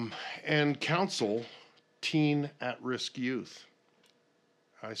and counsel teen at-risk youth.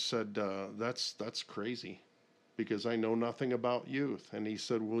 I said, that's crazy, because I know nothing about youth. And he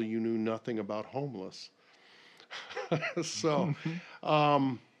said, well, you knew nothing about homeless. So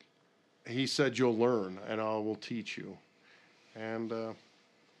he said, you'll learn and I will teach you. And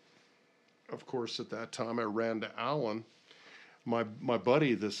of course, at that time, I ran to Alan, my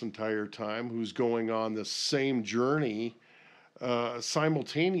buddy this entire time, who's going on the same journey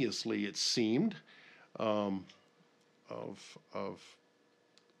simultaneously, it seemed, of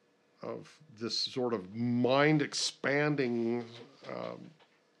this sort of mind expanding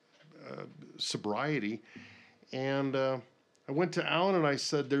sobriety. And I went to Alan and I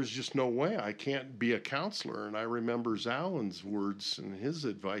said, there's just no way I can't be a counselor. And I remember Alan's words and his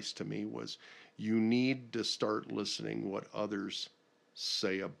advice to me was, you need to start listening what others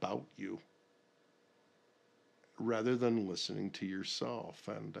say about you rather than listening to yourself.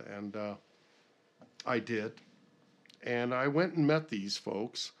 And I did. And I went and met these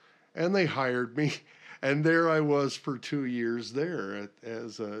folks and they hired me. And there I was for 2 years there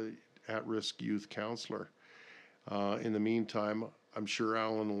as a at-risk youth counselor. In the meantime, I'm sure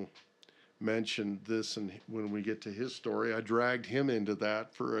Alan will mention this, and when we get to his story, I dragged him into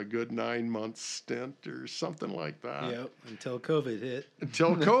that for a good 9-month stint or something like that. Yep, until COVID hit.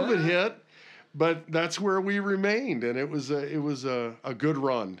 Until COVID hit, but that's where we remained, and it was a good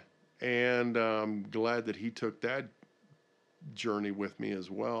run, and I'm glad that he took that journey with me as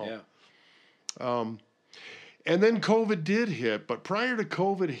well. Yeah. And then COVID did hit, but prior to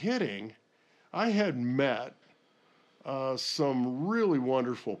COVID hitting, I had met some really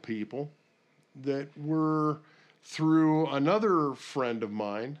wonderful people that were through another friend of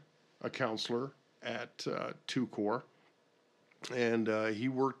mine, a counselor at TUCOR, and he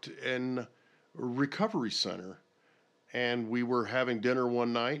worked in a recovery center. And we were having dinner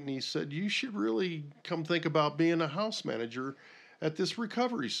one night, and he said, you should really come think about being a house manager at this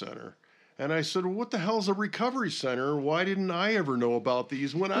recovery center. And I said, well, what the hell's a recovery center? Why didn't I ever know about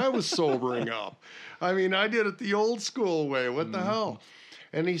these when I was sobering up? I mean, I did it the old school way. What the hell?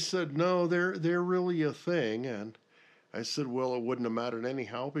 And he said, no, they're really a thing. And I said, well, it wouldn't have mattered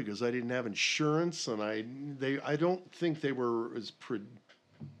anyhow because I didn't have insurance, and I don't think they were as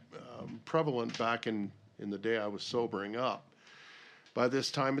prevalent back in the day I was sobering up. By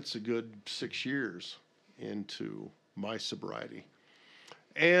this time, it's a good 6 years into my sobriety.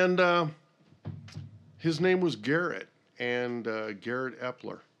 And his name was Garrett, and Garrett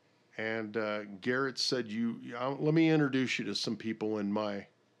Epler. And Garrett said, let me introduce you to some people in my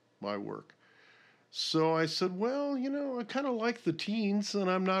work. So I said, well, I kind of like the teens, and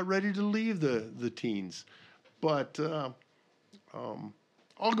I'm not ready to leave the teens. But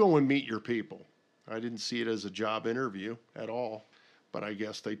I'll go and meet your people. I didn't see it as a job interview at all, but I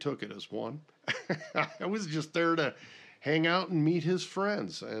guess they took it as one. I was just there to hang out and meet his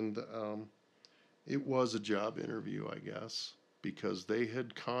friends, and it was a job interview, I guess, because they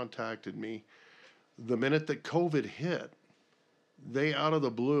had contacted me the minute that COVID hit. They out of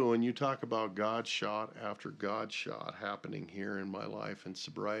the blue, and you talk about God shot after God shot happening here in my life in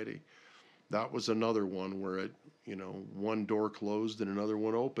sobriety. That was another one where it, one door closed and another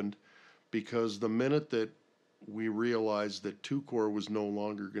one opened, because the minute that we realized that TUCOR was no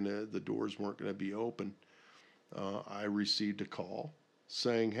longer the doors weren't going to be open, I received a call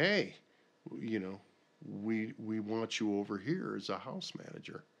saying, hey, we want you over here as a house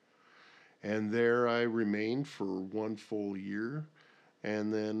manager. And there I remained for 1 full year.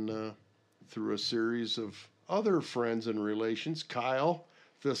 And then through a series of other friends and relations, Kyle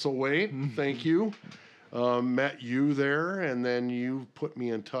Thistlewaite, thank you, met you there. And then you put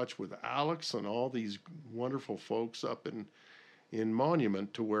me in touch with Alex and all these wonderful folks up in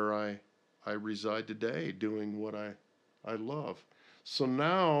Monument, to where I reside today doing what I love. So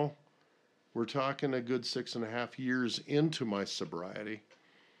now we're talking a good 6.5 years into my sobriety,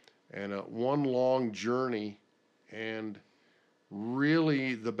 and one long journey. And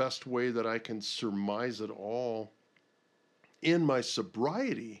really the best way that I can surmise it all in my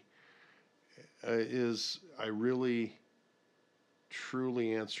sobriety is I really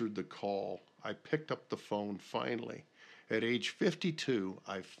truly answered the call. I picked up the phone finally. At age 52,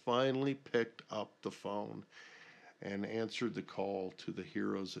 I finally picked up the phone and answered the call to the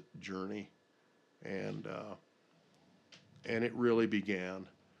hero's journey. And it really began.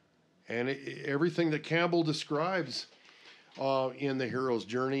 And everything that Campbell describes in the hero's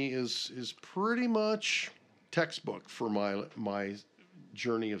journey is pretty much textbook for my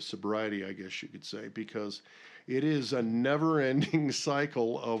journey of sobriety, I guess you could say, because it is a never-ending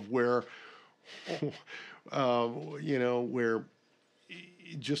cycle of where where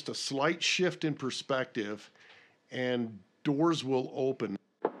just a slight shift in perspective and doors will open,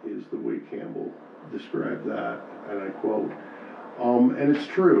 is the way Campbell described that, and I quote. And it's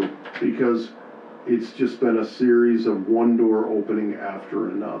true, because it's just been a series of one door opening after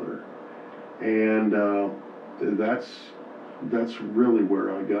another. And that's really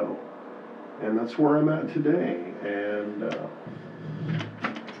where I go. And that's where I'm at today. And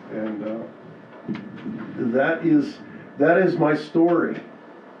that is my story.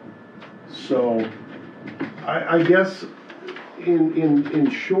 So I guess in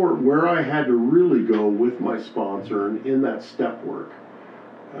short, where I had to really go with my sponsor and in that step work,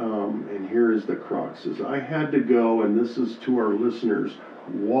 and here is the crux, is I had to go, and this is to our listeners,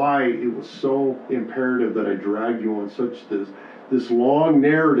 why it was so imperative that I dragged you on such this long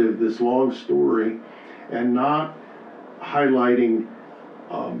narrative, this long story, and not highlighting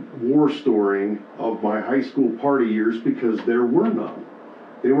war storying of my high school party years, because there were none.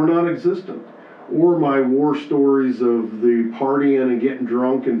 They were non-existent. Or my war stories of the partying and getting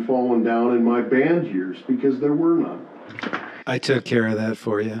drunk and falling down in my band years, because there were none. I took care of that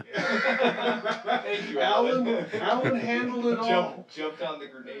for you. Thank you, Alan handled it all. Jumped on the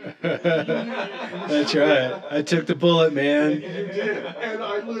grenade. That's right. I took the bullet, man. You did. And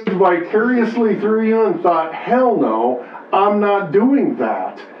I lived vicariously through you and thought, hell no, I'm not doing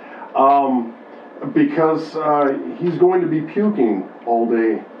that. Because he's going to be puking all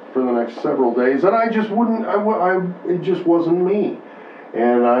day for the next several days. And I just wouldn't, it just wasn't me.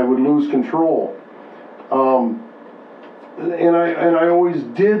 And I would lose control. And I always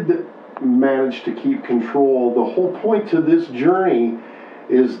did manage to keep control. The whole point to this journey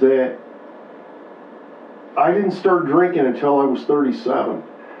is that I didn't start drinking until I was 37.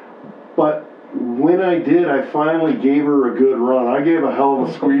 But when I did, I finally gave her a good run. I gave a hell of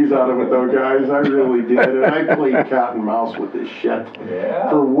a squeeze out of it, though, guys. I really did. And I played cat and mouse with this shit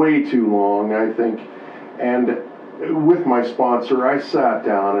for way too long, I think. And with my sponsor, I sat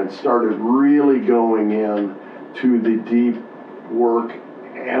down and started really going in to the deep work,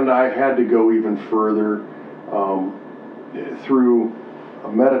 and I had to go even further through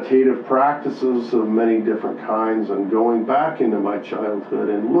meditative practices of many different kinds, and going back into my childhood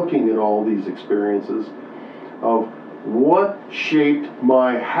and looking at all these experiences of what shaped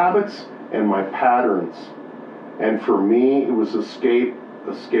my habits and my patterns. And for me, it was escape,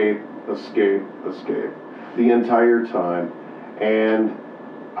 escape, escape, escape the entire time. And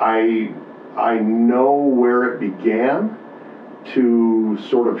I know where it began to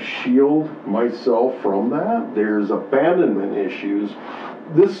sort of shield myself from that. There's abandonment issues.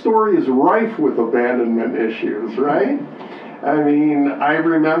 This story is rife with abandonment issues, right? I mean, I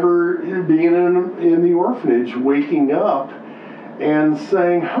remember being in the orphanage, waking up and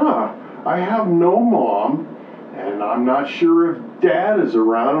saying, I have no mom, and I'm not sure if dad is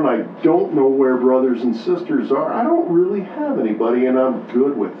around, and I don't know where brothers and sisters are. I don't really have anybody, and I'm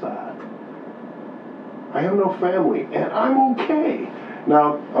good with that. I have no family, and I'm okay.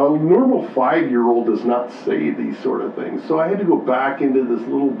 Now, a normal 5-year-old does not say these sort of things, so I had to go back into this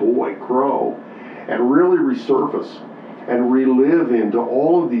little boy, Crow, and really resurface and relive into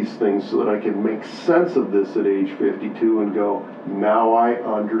all of these things so that I can make sense of this at age 52 and go, now I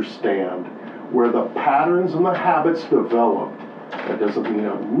understand where the patterns and the habits developed. That doesn't mean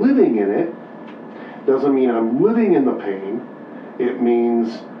I'm living in it, doesn't mean I'm living in the pain. It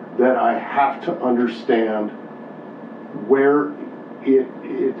means that I have to understand where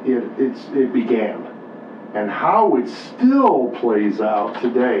it began and how it still plays out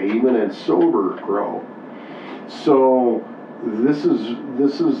today, even in sober Crow. So this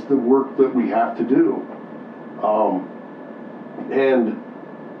is the work that we have to do, and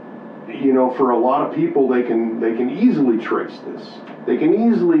you know, for a lot of people, they can easily trace this. They can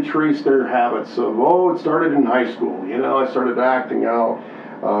easily trace their habits of, it started in high school. You know, I started acting out.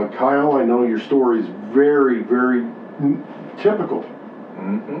 Kyle, I know your story is very, very typical.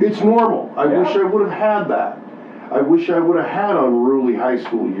 Mm-hmm. It's normal. I wish I would have had that. I wish I would have had unruly high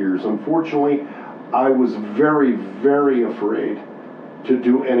school years. Unfortunately, I was very, very afraid to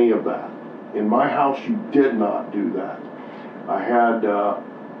do any of that. In my house, you did not do that. I had a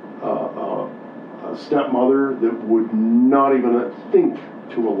stepmother that would not even think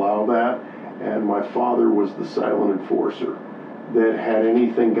to allow that, and my father was the silent enforcer. That had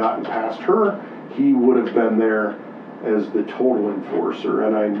anything gotten past her, he would have been there as the total enforcer,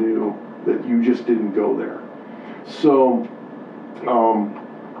 and I knew that you just didn't go there. So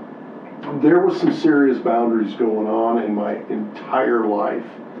there was some serious boundaries going on in my entire life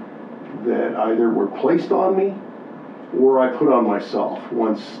that either were placed on me or I put on myself.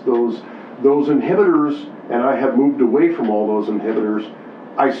 Once those inhibitors, and I have moved away from all those inhibitors,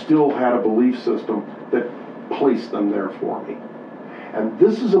 I still had a belief system that placed them there for me. And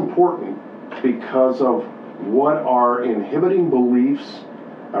this is important because of what our inhibiting beliefs,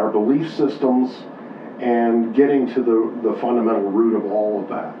 our belief systems, and getting to the fundamental root of all of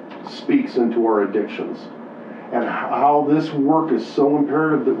that speaks into our addictions. And how this work is so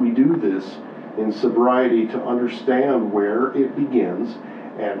imperative that we do this in sobriety to understand where it begins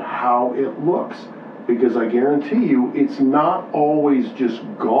and how it looks. Because I guarantee you, it's not always just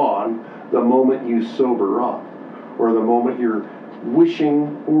gone the moment you sober up or the moment you're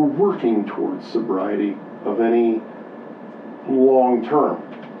wishing or working towards sobriety of any long term.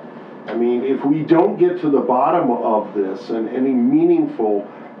 I mean, if we don't get to the bottom of this in any meaningful,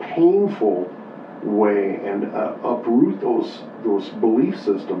 painful way and uproot those belief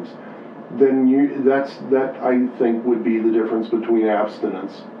systems, then that I think would be the difference between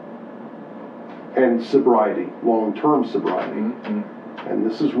abstinence and sobriety, long-term sobriety. Mm-hmm. And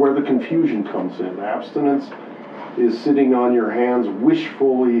this is where the confusion comes in. Abstinence is sitting on your hands,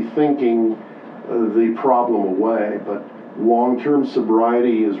 wishfully thinking the problem away, but long-term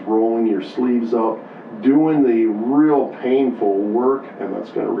sobriety is rolling your sleeves up, doing the real painful work, and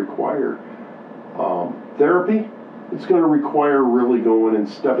that's going to require therapy. It's going to require really going and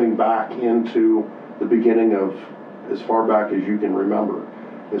stepping back into the beginning of as far back as you can remember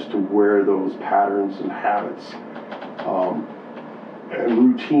as to where those patterns and habits and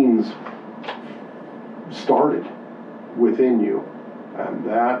routines started within you. And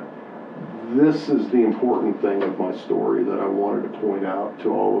this is the important thing of my story that I wanted to point out to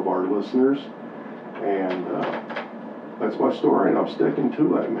all of our listeners. And that's my story, and I'm sticking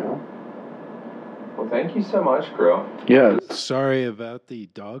to it, man. Well, thank you so much, Crow. Yeah. Sorry about the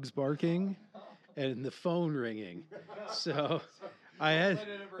dogs barking and the phone ringing. So I had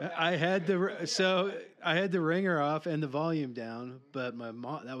the ringer off and the volume down, but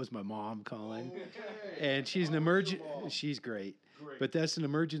that was my mom calling. And she's she's great. But that's an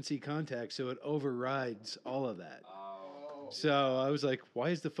emergency contact, so it overrides all of that. So I was like, why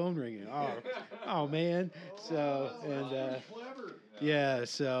is the phone ringing? Oh man. So, and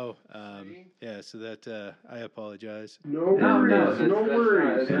so that I apologize. No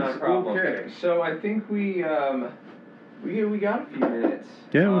worries. That's not a problem. Okay. So I think we got a few minutes.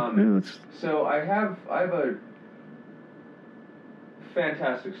 Let's. So I have a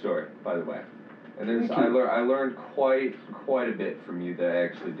fantastic story, by the way. And I learned quite a bit from you that I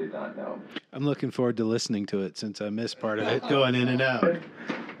actually did not know. I'm looking forward to listening to it since I missed part of it going in and out.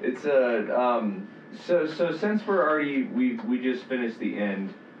 It's so since we just finished the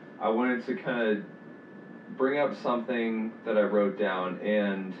end, I wanted to kind of bring up something that I wrote down.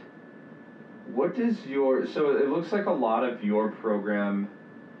 And so it looks like a lot of your program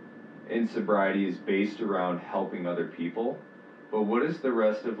in sobriety is based around helping other people. But what does the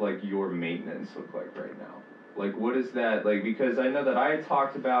rest of your maintenance look like right now? What is that because I know that I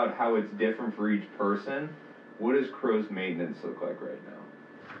talked about how it's different for each person. What does Crow's maintenance look like right now?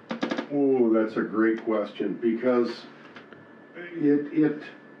 Oh, that's a great question, because it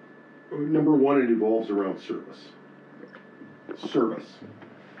number one, it evolves around service.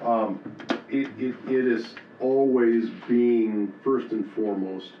 It is always being first and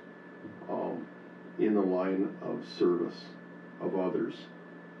foremost in the line of service of others,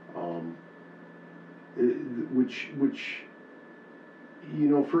 which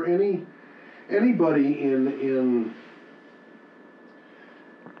for anybody in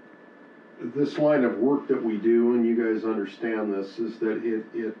this line of work that we do, and you guys understand this, is that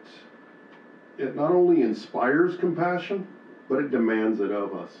it not only inspires compassion, but it demands it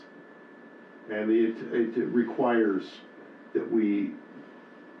of us, and it requires that we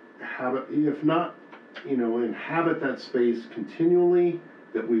have it, if not inhabit that space continually,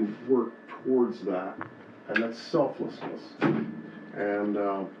 that we work towards that, and that's selflessness, and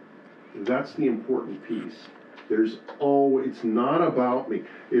that's the important piece. It's not about me.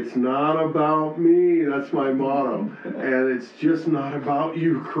 It's not about me. That's my motto. And it's just not about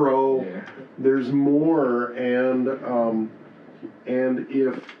you, Crow. Yeah. There's more, and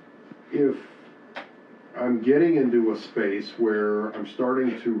if I'm getting into a space where I'm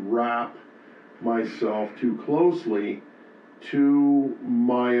starting to wrap myself too closely to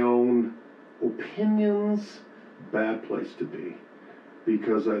my own opinions, bad place to be,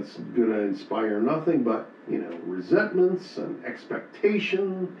 because that's going to inspire nothing but resentments and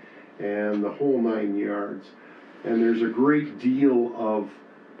expectation and the whole 9 yards. And there's a great deal of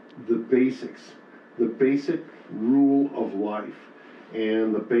the basics, the basic rule of life,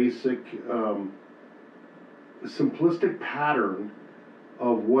 and the basic simplistic pattern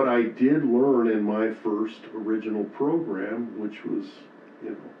of what I did learn in my first original program, which was,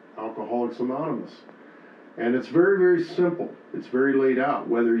 Alcoholics Anonymous. And it's very, very simple. It's very laid out.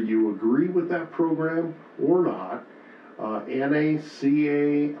 Whether you agree with that program or not,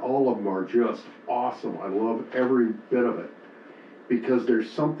 NACA, all of them are just awesome. I love every bit of it because there's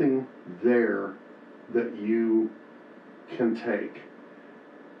something there that you can take.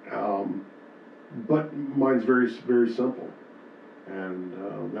 But mine's very, very simple, and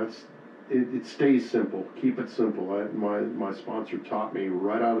it stays simple. Keep it simple. My sponsor taught me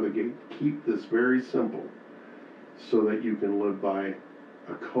right out of the gate, keep this very simple so that you can live by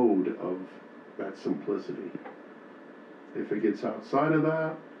a code of that simplicity. If it gets outside of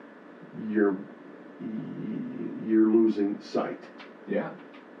that, you're losing sight. Yeah.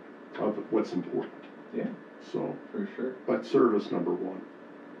 Of what's important. Yeah. So for sure. But service number one.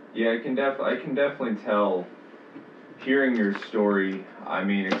 Yeah, I can definitely tell. Hearing your story, I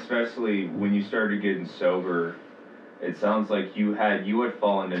mean, especially when you started getting sober, it sounds like you had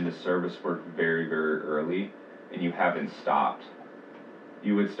fallen into service work very, very early, and you haven't stopped.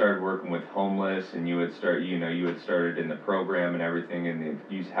 You had started working with homeless, and you had started in the program and everything, and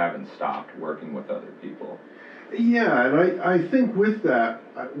you haven't stopped working with other people. Yeah, and I think with that,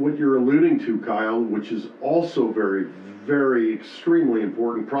 what you're alluding to, Kyle, which is also very, very extremely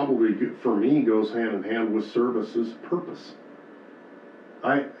important, probably for me goes hand in hand with service, is purpose.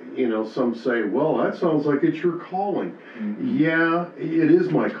 Some say, well, that sounds like it's your calling. Mm-hmm. Yeah, it is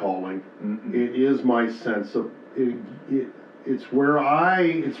my calling. Mm-hmm. It is my sense of it's where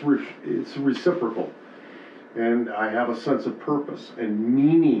it's reciprocal, and I have a sense of purpose and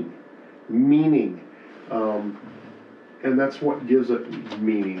meaning. And that's what gives it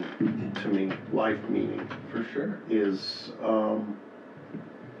meaning to me. Life meaning, for sure, is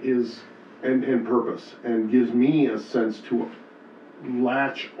and purpose, and gives me a sense to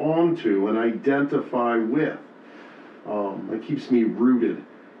latch onto and identify with. It keeps me rooted,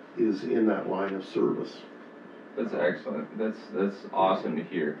 is in that line of service. That's excellent. That's awesome to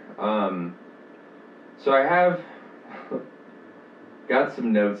hear. So I have got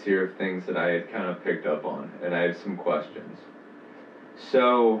some notes here of things that I had kind of picked up on, and I have some questions.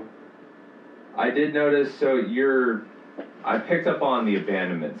 So I did notice, I picked up on the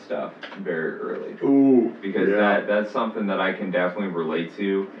abandonment stuff very early. Ooh, because yeah. That's something that I can definitely relate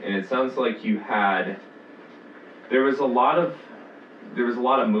to, and it sounds like there was a lot of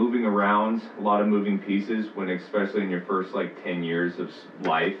moving around, a lot of moving pieces especially in your first 10 years of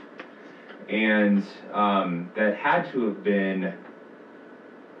life, and that had to have been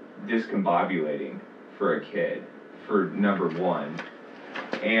discombobulating for a kid, for number one.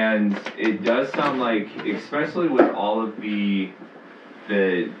 And it does sound like, especially with all of the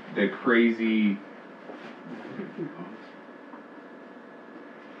crazy.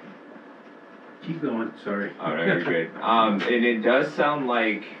 Keep going. Sorry. Oh no, you're good. And it does sound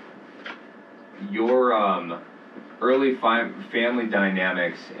like your early family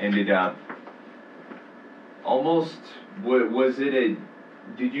dynamics ended up almost.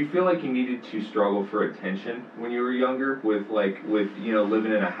 Did you feel like you needed to struggle for attention when you were younger, with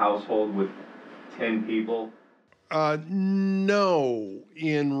living in a household with 10 people? No.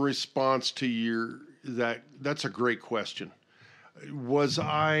 In response to that's a great question. Was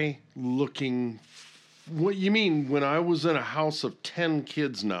I looking? What you mean when I was in a house of 10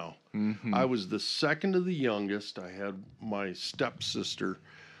 kids now? Mm-hmm. I was the second of the youngest. I had my stepsister,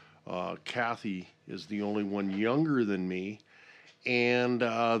 Kathy, is the only one younger than me. And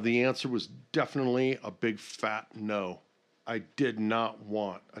the answer was definitely a big fat no. I did not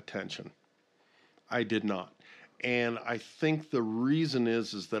want attention. I did not. And I think the reason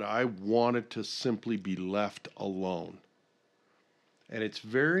is that I wanted to simply be left alone. And it's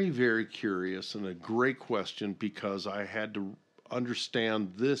very, very curious and a great question, because I had to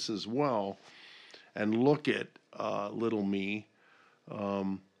understand this as well and look at little me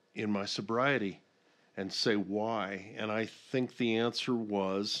in my sobriety and say why. And I think the answer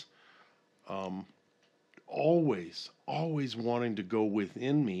was always wanting to go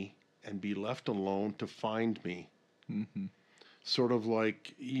within me and be left alone to find me. Mm-hmm. Sort of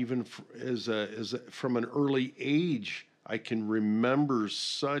like even from an early age, I can remember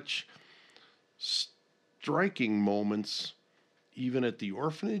such striking moments, even at the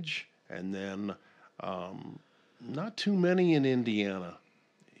orphanage, and then not too many in Indiana.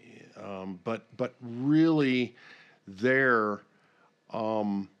 But really there,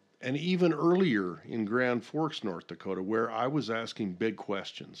 and even earlier in Grand Forks, North Dakota, where I was asking big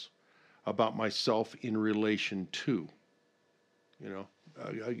questions about myself in relation to,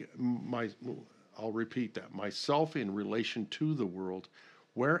 I'll repeat that, myself in relation to the world.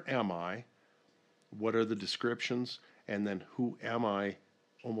 Where am I? What are the descriptions? And then who am I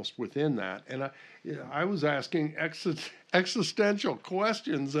almost within that? And I was asking existential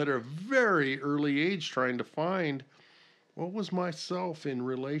questions at a very early age, trying to find what was myself in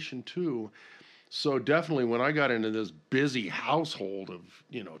relation to? So definitely when I got into this busy household of,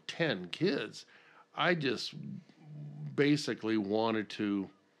 10 kids, I just basically wanted to,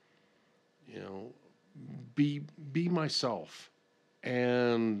 you know, be myself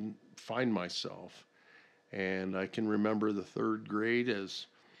and find myself. And I can remember the third grade as,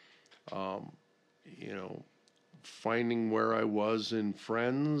 um, you know, finding where I was in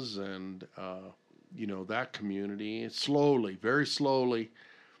friends and, that community slowly, very slowly.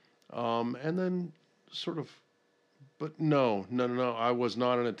 And then sort of, but no, no, no, no. I was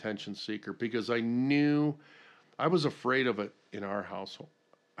not an attention seeker because I knew I was afraid of it in our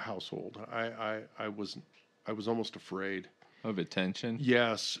household. I was almost afraid. Of attention.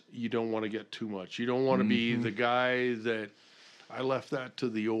 Yes, you don't want to get too much. You don't want to be the guy that I left that to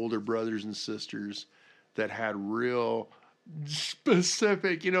the older brothers and sisters that had real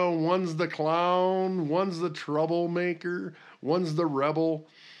specific, one's the clown, one's the troublemaker, one's the rebel,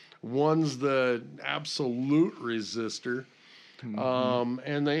 one's the absolute resistor.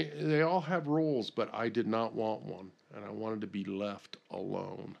 And they all have roles, but I did not want one, and I wanted to be left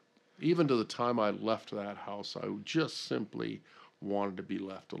alone. Even to the time I left that house, I just simply wanted to be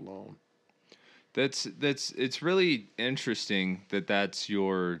left alone. That's it's really interesting that that's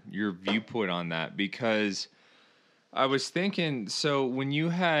your viewpoint on that, because I was thinking, so when you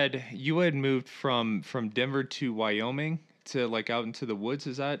had moved from Denver to Wyoming to like out into the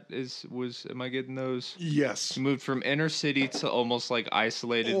woods, am I getting those? Yes. You moved from inner city to almost like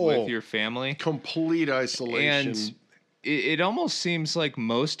isolated Oh, with your family. Complete isolation. And it almost seems like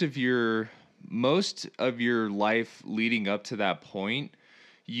most of your life leading up to that point,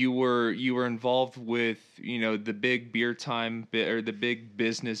 you were involved with, the big beer time or the big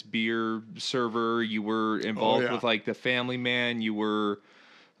business beer server. You were involved with like the family man. You were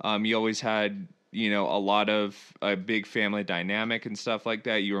you always had, a lot of a big family dynamic and stuff like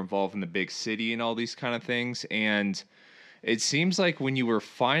that. You were involved in the big city and all these kind of things. And it seems like when you were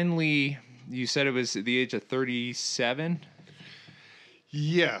finally, you said it was at the age of 37?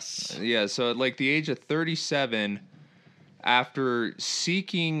 Yes. Yeah, so at like the age of 37, after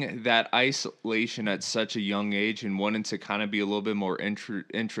seeking that isolation at such a young age and wanting to kind of be a little bit more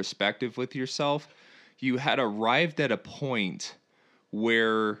introspective with yourself, you had arrived at a point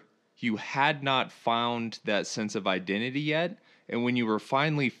where you had not found that sense of identity yet. And when you were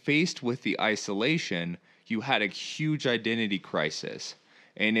finally faced with the isolation, you had a huge identity crisis.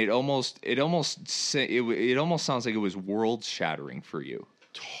 And it almost sounds like it was world shattering for you.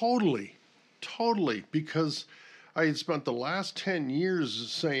 Totally. Because I had spent the last 10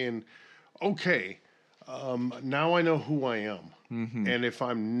 years saying, okay, now I know who I am. Mm-hmm. And if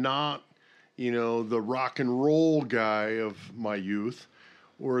I'm not, the rock and roll guy of my youth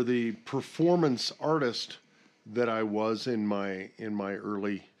or the performance artist that I was in my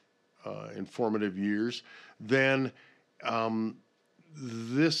early informative years, then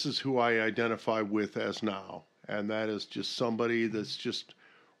this is who I identify with as now. And that is just somebody that's just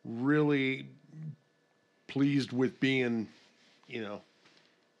really pleased with being, the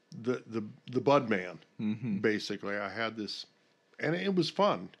bud man. Mm-hmm. Basically, I had this, and it was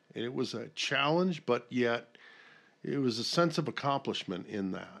fun. It was a challenge, but yet it was a sense of accomplishment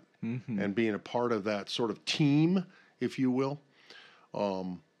in that, and being a part of that sort of team, if you will.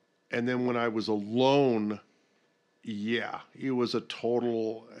 And then when I was alone, it was a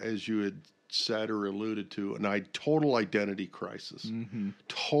total, as you had said or alluded to, total identity crisis. Mm-hmm.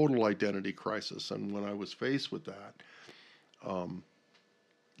 Total identity crisis. And when I was faced with that,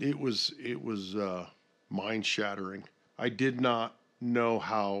 it was mind shattering. I did not know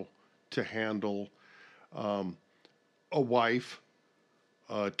how to handle a wife,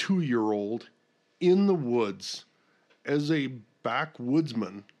 a 2-year-old in the woods as a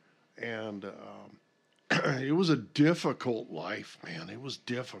backwoodsman, and it was a difficult life, man. It was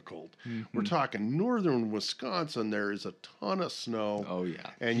difficult. Mm-hmm. We're talking northern Wisconsin. There is a ton of snow. Oh,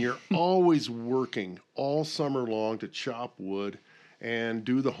 yeah. And you're always working all summer long to chop wood and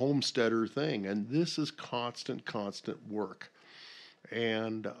do the homesteader thing. And this is constant work.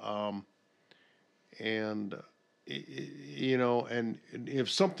 And if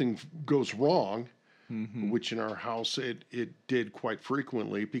something goes wrong, which in our house it did quite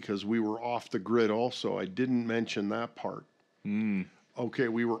frequently because we were off the grid also. I didn't mention that part. Okay,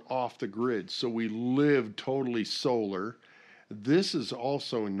 we were off the grid, so we lived totally solar. This is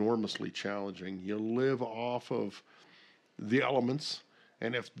also enormously challenging. You live off of the elements,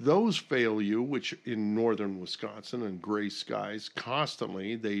 and if those fail you, which in northern Wisconsin and gray skies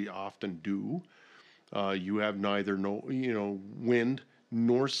constantly, they often do, you have neither wind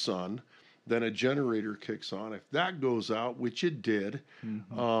nor sun. then a generator kicks on. If that goes out, which it did,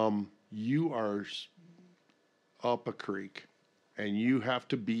 you are up a creek. And you have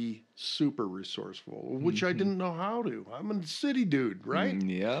to be super resourceful, which I didn't know how to. I'm a city dude, right?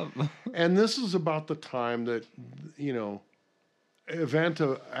 Yep. And this is about the time that, event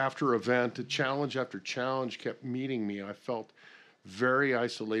after event, challenge after challenge kept meeting me. I felt very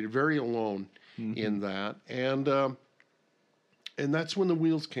isolated, very alone in that. And that's when the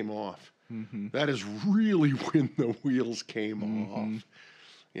wheels came off. That is really when the wheels came off.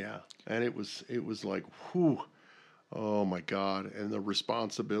 Yeah. And it was like, whew. Oh my God. And the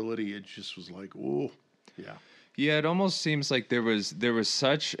responsibility, it just was like, oh, yeah. Yeah, it almost seems like there was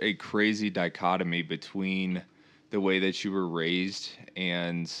such a crazy dichotomy between the way that you were raised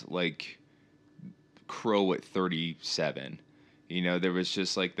and like Crow at 37. There was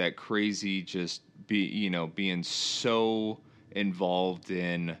just like that crazy being so involved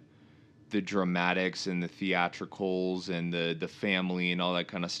in the dramatics and the theatricals and the family and all that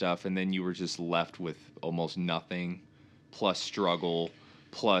kind of stuff, and then you were just left with almost nothing, plus struggle,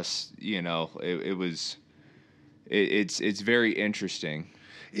 plus it's very interesting.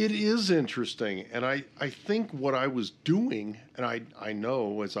 It is interesting, and I think what I was doing, and I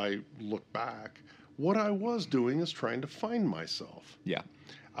know as I look back, what I was doing is trying to find myself. Yeah.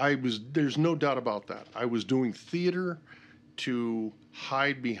 There's no doubt about that. I was doing theater to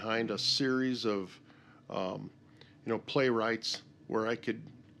hide behind a series of, playwrights where I could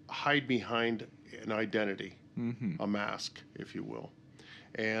hide behind an identity, a mask, if you will,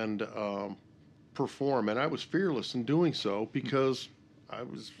 and perform. And I was fearless in doing so because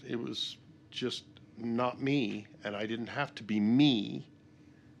it was just not me, and I didn't have to be me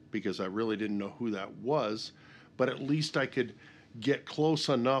because I really didn't know who that was, but at least I could get close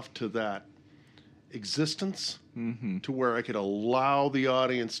enough to that existence to where I could allow the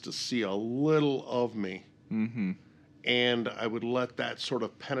audience to see a little of me. And I would let that sort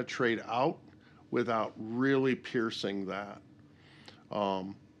of penetrate out without really piercing that.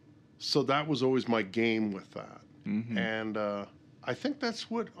 So that was always my game with that. And I think that's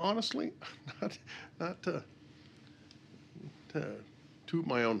what, honestly, not to toot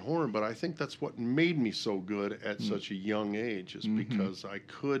my own horn, but I think that's what made me so good at such a young age, is because I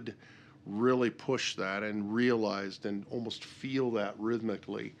could really push that and realized and almost feel that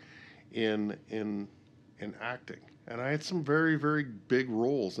rhythmically in acting. And I had some very, very big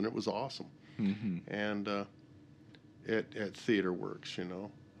roles, and it was awesome. And at Theater Works,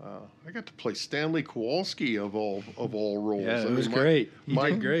 I got to play Stanley Kowalski of all roles. Yeah, it was great. He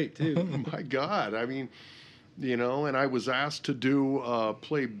did great too. My God, I mean, and I was asked to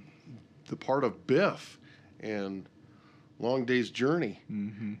play the part of Biff and Long Day's Journey.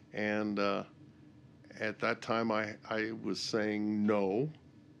 And at that time, I was saying no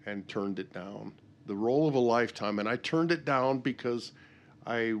and turned it down. The role of a lifetime, and I turned it down because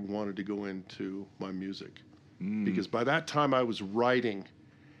I wanted to go into my music. Because by that time, I was writing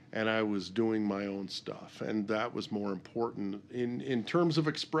and I was doing my own stuff, and that was more important in terms of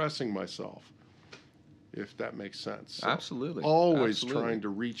expressing myself, if that makes sense. So Absolutely. Always trying to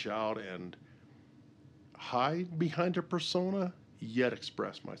reach out and hide behind a persona, yet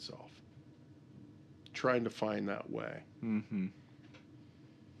express myself. Trying to find that way.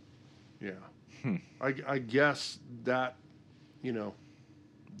 Yeah. I guess that,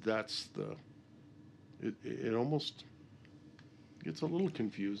 that's it almost gets a little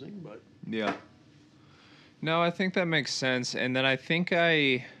confusing, but. Yeah. No, I think that makes sense. And then I think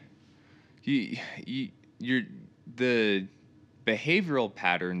the behavioral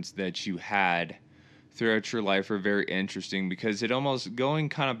patterns that you had throughout your life are very interesting, because it almost, going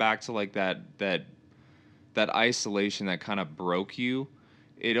kind of back to like that isolation that kind of broke you,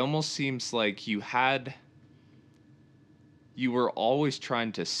 it almost seems like you were always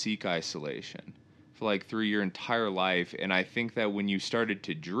trying to seek isolation for like through your entire life. And I think that when you started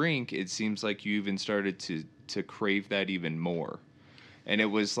to drink, it seems like you even started to crave that even more. And it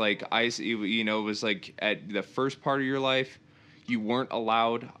was like, it was like at the first part of your life, you weren't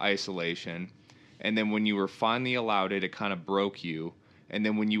allowed isolation. And then when you were finally allowed it, it kind of broke you. And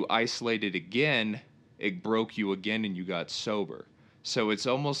then when you isolated again, it broke you again and you got sober. So it's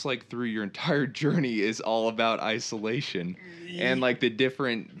almost like through your entire journey is all about isolation and like the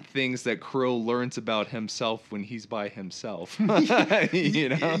different things that Crow learns about himself when he's by himself.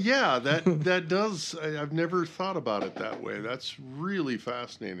 Yeah, that does. I've never thought about it that way. That's really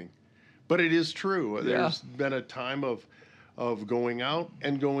fascinating. But it is true. Yeah. There's been a time of going out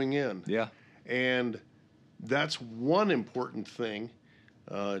and going in. Yeah. And that's one important thing,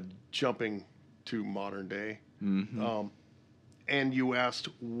 jumping to modern day. And you asked,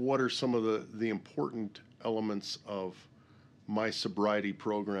 what are some of the important elements of my sobriety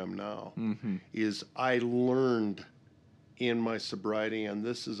program now? Is I learned in my sobriety, and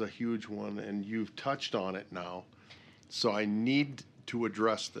this is a huge one, and you've touched on it now, so I need to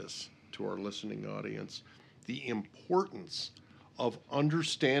address this to our listening audience, the importance of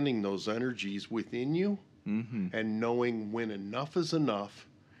understanding those energies within you and knowing when enough is enough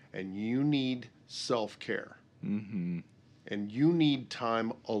and you need self-care. And you need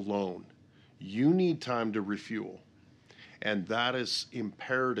time alone. You need time to refuel. And that is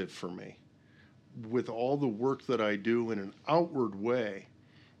imperative for me. With all the work that I do in an outward way,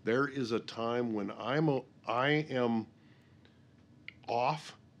 there is a time when I am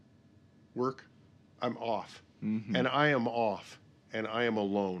off work. I'm off. And I am off. And I am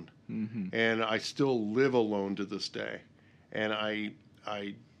alone. And I still live alone to this day. And I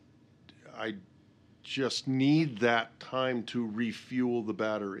just need that time to refuel the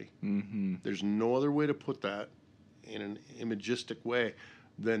battery. There's no other way to put that in an imagistic way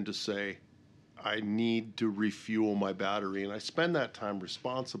than to say, I need to refuel my battery. And I spend that time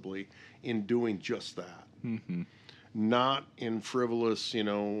responsibly in doing just that. Not in frivolous,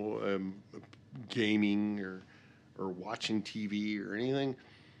 gaming or watching TV or anything.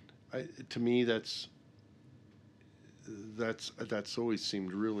 To me, that's always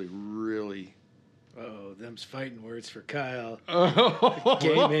seemed really, really. Oh, them's fighting words for Kyle. Oh,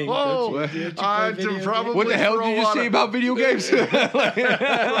 Gaming. Don't you play video games? What the hell did you say about video games?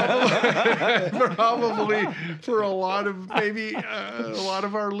 Probably for a lot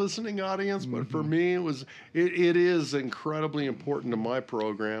of our listening audience, but for me, it is incredibly important to my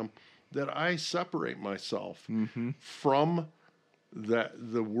program that I separate myself from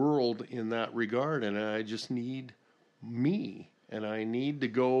the world in that regard, and I just need me. And I need to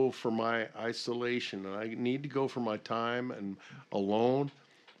go for my isolation, and I need to go for my time and alone,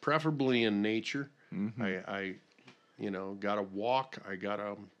 preferably in nature. I gotta walk. I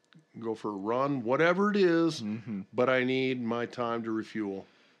gotta go for a run, whatever it is. But I need my time to refuel.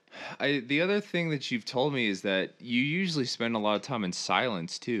 The other thing that you've told me is that you usually spend a lot of time in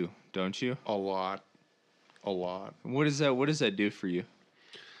silence too, don't you? A lot. What does that do for you?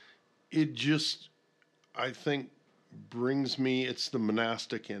 It just, I think, brings me, it's the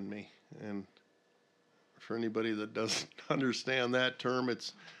monastic in me. And for anybody that doesn't understand that term,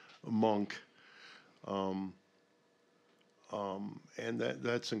 it's a monk. And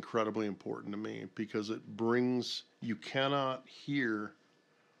that's incredibly important to me because it brings, you cannot hear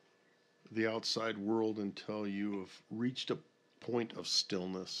the outside world until you have reached a point of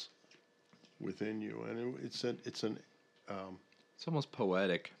stillness within you. And it's almost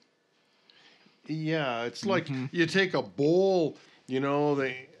poetic. Yeah, it's like you take a bowl,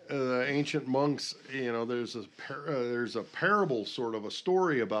 the ancient monks, there's a parable, sort of a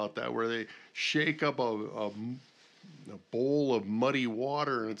story about that, where they shake up a bowl of muddy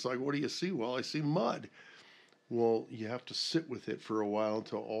water, and it's like, what do you see? Well, I see mud. Well, you have to sit with it for a while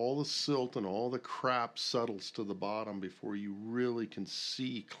until all the silt and all the crap settles to the bottom before you really can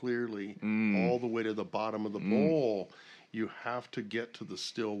see clearly all the way to the bottom of the bowl. You have to get to the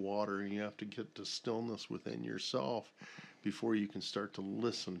still water, and you have to get to stillness within yourself before you can start to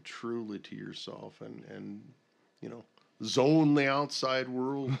listen truly to yourself and zone the outside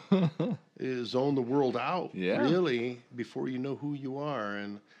world, zone the world out, really, before you know who you are.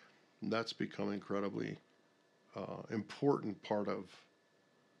 And that's become incredibly important part of,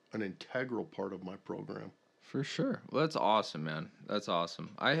 an integral part of my program. For sure. Well, that's awesome, man. That's awesome.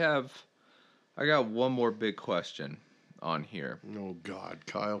 I got one more big question on here. Oh God,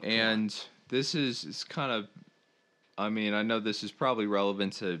 Kyle. And this is kind of, I know this is probably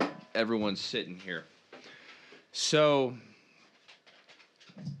relevant to everyone sitting here. So,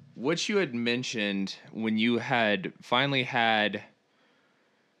 what you had mentioned when you had finally had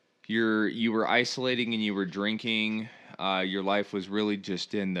you were isolating and you were drinking, your life was really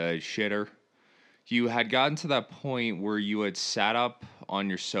just in the shitter. You had gotten to that point where you had sat up on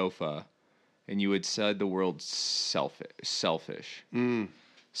your sofa and you had said the word selfish.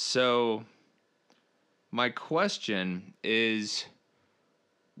 So my question is,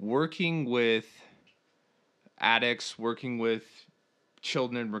 working with addicts, working with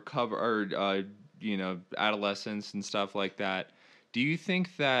children in recovery, or adolescents and stuff like that, do you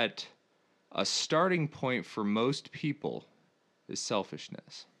think that a starting point for most people is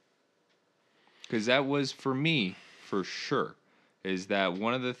selfishness? Because that was, for me, for sure, is that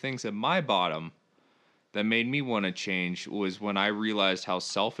one of the things at my bottom that made me want to change was when I realized how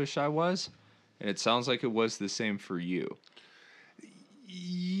selfish I was, and it sounds like it was the same for you.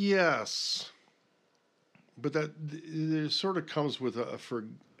 Yes, but that there sort of comes with a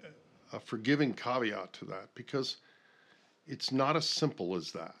forgiving caveat to that, because it's not as simple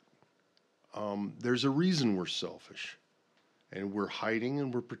as that. There's a reason we're selfish, and we're hiding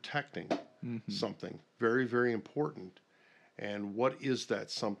and we're protecting something very, very important. And what is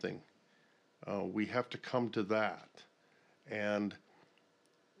that something? We have to come to that. And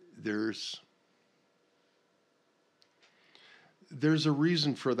there's a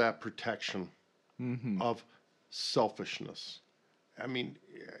reason for that protection of selfishness. I mean,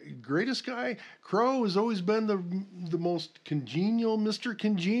 greatest guy, Crow has always been the most congenial, Mr.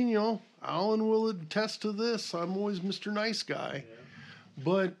 Congenial. Alan will attest to this. I'm always Mr. Nice Guy. Yeah.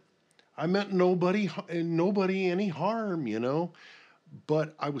 But I meant nobody any harm, you know.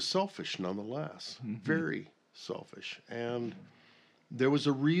 But I was selfish nonetheless, very selfish. And there was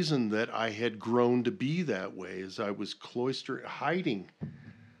a reason that I had grown to be that way, as I was hiding.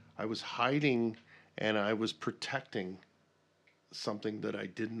 I was hiding and I was protecting something that I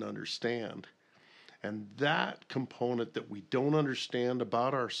didn't understand. And that component that we don't understand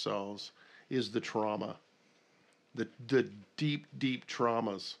about ourselves is the trauma, the deep, deep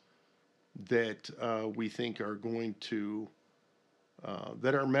traumas that we think are going to,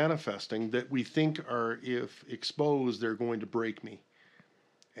 that are manifesting, that we think are, if exposed, they're going to break me.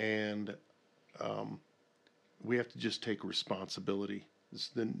 And we have to just take responsibility.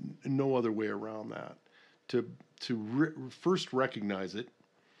 There's no other way around that. To first recognize it,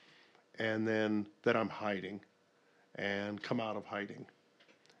 and then that I'm hiding, and come out of hiding.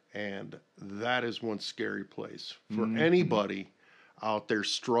 And that is one scary place for anybody out there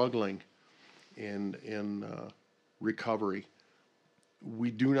struggling in recovery.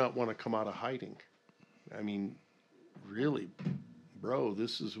 We do not want to come out of hiding. I mean, really, bro,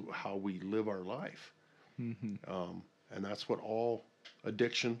 this is how we live our life. And that's what all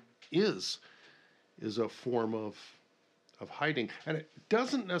addiction is a form of hiding. And it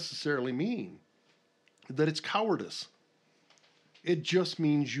doesn't necessarily mean that it's cowardice. It just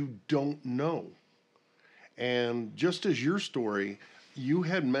means you don't know. And just as your story, you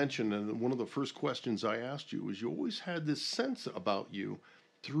had mentioned, and one of the first questions I asked you was, you always had this sense about you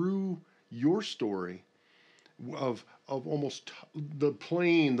through your story of almost the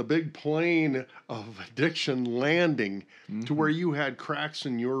big plane of addiction landing to where you had cracks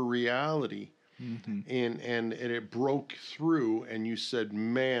in your reality. And it broke through, and you said,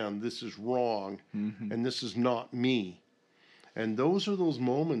 man, this is wrong, and this is not me. And those are those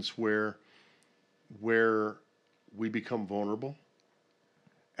moments where we become vulnerable.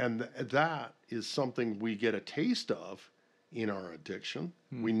 And that is something we get a taste of in our addiction.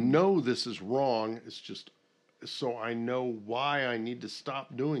 We know this is wrong. It's just, so I know why I need to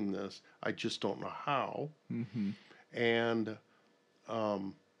stop doing this. I just don't know how. And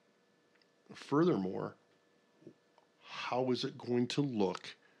furthermore, how is it going to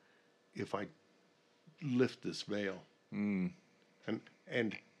look if I lift this veil? And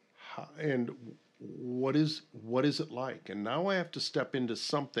what is it like? And now I have to step into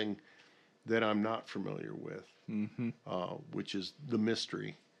something that I'm not familiar with, which is the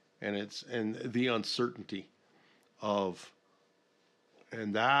mystery, and the uncertainty of,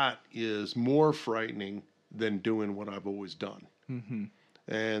 and that is more frightening than doing what I've always done.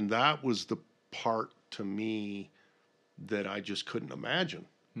 And that was the part to me that I just couldn't imagine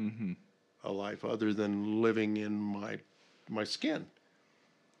a life other than living in my skin.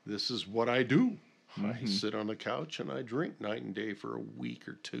 This is what I do. I sit on the couch and I drink night and day for a week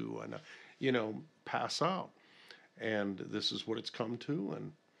or two, and pass out. And this is what it's come to,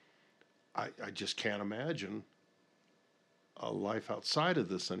 and I just can't imagine a life outside of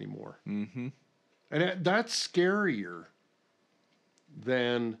this anymore. And that's scarier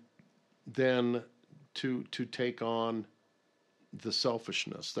than to take on the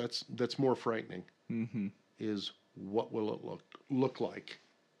selfishness. That's more frightening. Is what will it look like?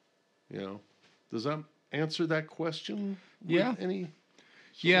 Does that answer that question? Yeah. Any?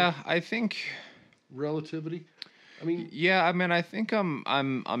 I think relativity. I mean. Yeah, I mean, I think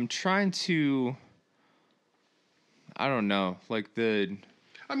I'm trying to. I don't know, like the.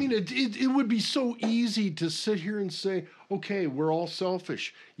 I mean, it would be so easy to sit here and say, okay, we're all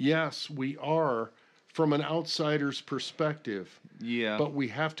selfish. Yes, we are, from an outsider's perspective. Yeah. But we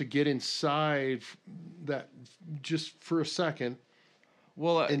have to get inside that just for a second.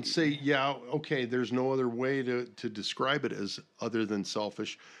 Well, and say, yeah, okay, there's no other way to describe it as other than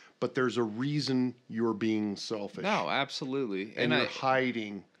selfish, but there's a reason you're being selfish. No, absolutely. And you're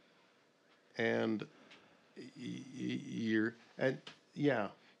hiding. And yeah.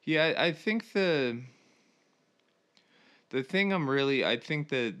 Yeah, I think The thing I think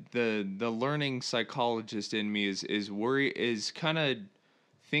the learning psychologist in me is kind of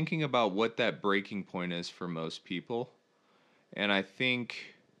thinking about what that breaking point is for most people. And I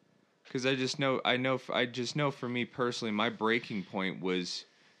think, because I just know for me personally, my breaking point was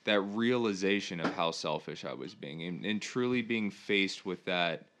that realization of how selfish I was being, and truly being faced with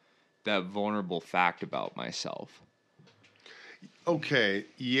that vulnerable fact about myself. Okay,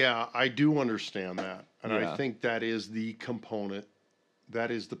 yeah, I do understand that. And Yeah. I think that is the component, that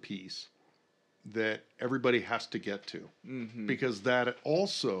is the piece that everybody has to get to. Mm-hmm. Because that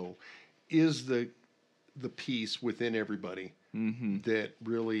also is the piece within everybody Mm-hmm. that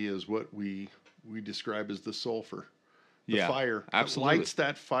really is what we describe as the sulfur. The Yeah, fire. absolutely. It lights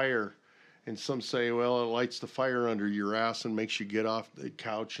that fire. And some say, well, it lights the fire under your ass and makes you get off the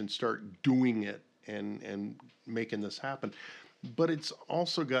couch and start doing it and making this happen. But it's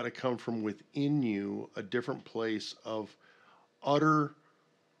also got to come from within you, a different place of utter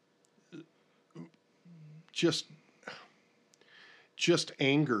just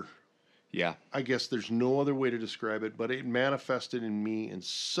anger. Yeah. I guess there's no other way to describe it, but it manifested in me in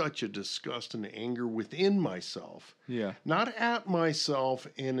such a disgust and anger within myself. Yeah. Not at myself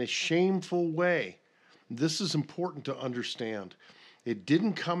in a shameful way. This is important to understand. It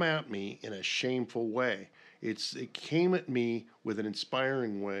didn't come at me in a shameful way. It came at me with an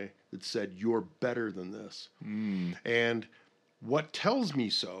inspiring way that said, you're better than this. And what tells me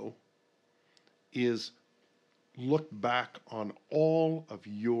so is look back on all of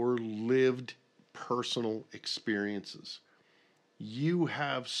your lived personal experiences. You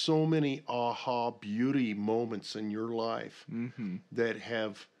have so many aha beauty moments in your life that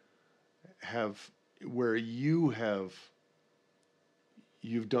have where you've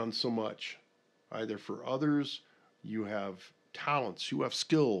done so much, either for others, you have talents, you have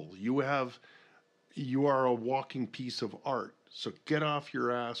skill, you are a walking piece of art. So get off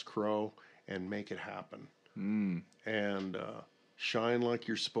your ass, Crow, and make it happen. And shine like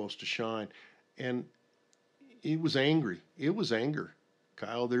you're supposed to shine. And it was angry. It was anger,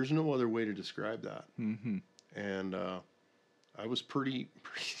 Kyle. There's no other way to describe that. And I was pretty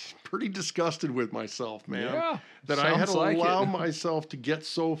disgusted with myself, man. Yeah, that I had sounds like allowed it. myself to get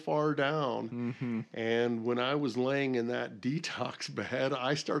so far down. And when I was laying in that detox bed,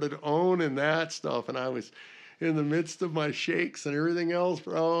 I started owning that stuff, and I was in the midst of my shakes and everything else,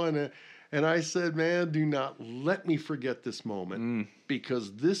 bro. And I said, man, do not let me forget this moment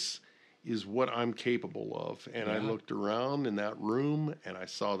because this is what I'm capable of. And I looked around in that room and I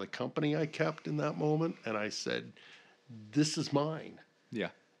saw the company I kept in that moment. And I said, this is mine. Yeah.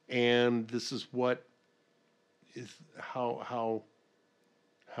 And this is what is how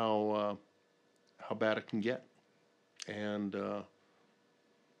bad it can get. And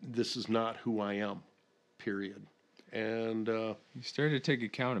this is not who I am, period. And You started to take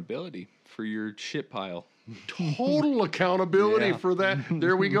accountability for your shit pile. total accountability Yeah. for that.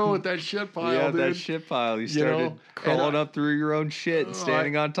 There we go with that shit pile, Yeah, dude. that shit pile. You started crawling up through your own shit and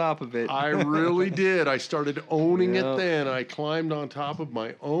standing on top of it. I really did. I started owning Yep. it then. I climbed on top of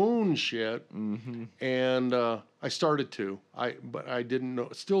my own shit, and I started to. But I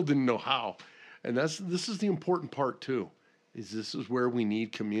still didn't know how. And this is the important part too. This is where we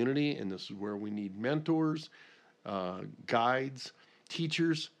need community, and this is where we need mentors, guides,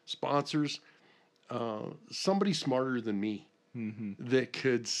 teachers, sponsors, somebody smarter than me that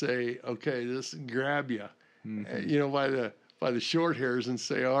could say, okay, this grab you, by the short hairs and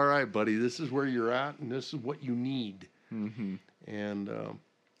say, all right, buddy, this is where you're at, and this is what you need. And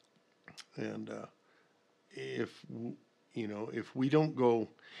if we don't go,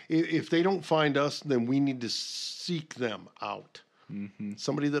 if they don't find us, then we need to seek them out.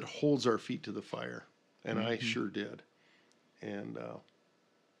 Somebody that holds our feet to the fire. And I sure did. And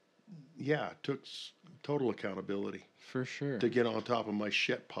it took total accountability For sure. to get on top of my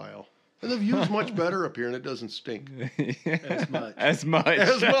shit pile. And the view's much better up here, and it doesn't stink. As much. As much.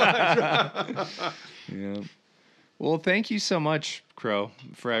 As much. Yeah. Well, thank you so much, Crow,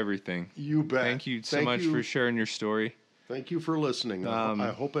 for everything. You bet. Thank you so much for sharing your story. Thank you for listening.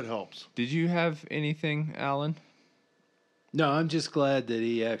 I hope it helps. Did you have anything, Alan? No, I'm just glad that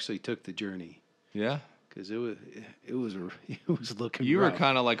he actually took the journey Yeah. because it was looking. You rough. were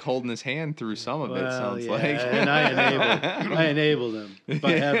kind of like holding his hand through some of it, sounds like. And I enabled him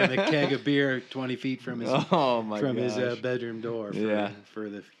by having a keg of beer 20 feet from his his bedroom door for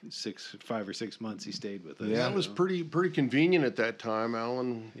the 5 or 6 months he stayed with us. Yeah. That was pretty convenient at that time,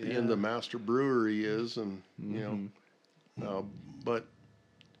 Alan, being the master brewer he is, and but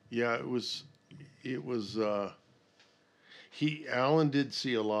yeah, it was Alan did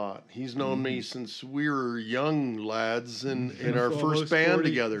see a lot. He's known me since we were young lads in our first band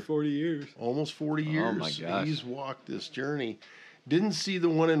together. 40 years. Almost 40 years. Oh, my gosh. He's walked this journey. Didn't see the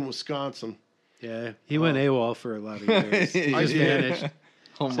one in Wisconsin. Yeah, he went AWOL for a lot of years. He just Yeah. vanished.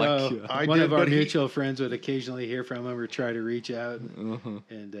 Oh my So god. one of our mutual friends would occasionally hear from him or try to reach out, Uh-huh.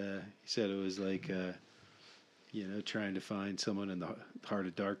 and he said it was like, trying to find someone in the heart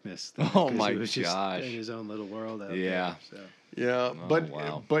of darkness. Oh 'cause my he was just gosh. in his own little world out Yeah. there. So. Yeah,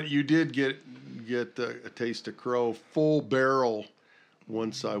 wow. but you did get a taste of Crow full barrel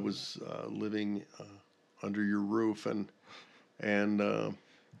once I was living under your roof, and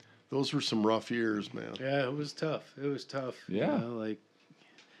those were some rough years, man. Yeah, it was tough. It was tough. Yeah. Like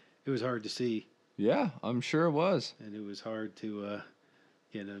it was hard to see, Yeah, I'm sure it was. and it was hard to,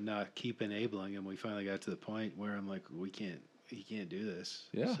 not keep enabling him. We finally got to the point where I'm like, he can't do this.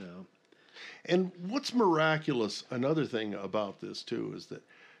 Yeah. So And what's miraculous, another thing about this too, is that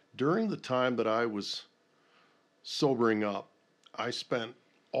during the time that I was sobering up, I spent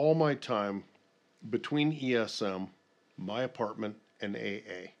all my time between ESM, my apartment, and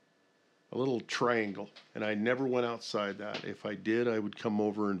AA. A little triangle. And I never went outside that. If I did, I would come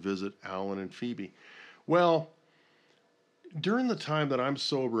over and visit Alan and Phoebe. Well, during the time that I'm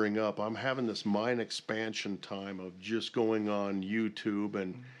sobering up, I'm having this mind expansion time of just going on YouTube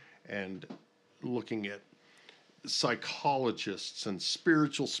and looking at psychologists and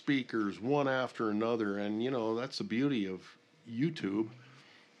spiritual speakers one after another. And, that's the beauty of YouTube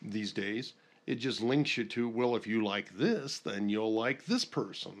these days. It just links you to, well, if you like this, then you'll like this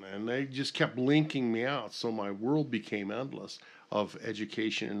person. And they just kept linking me out. So my world became endless of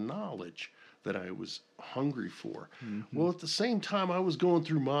education and knowledge that I was hungry for. Mm-hmm. Well, at the same time I was going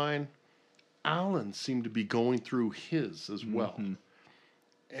through mine, Alan seemed to be going through his as well. Mm-hmm.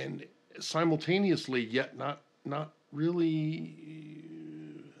 And simultaneously, yet not really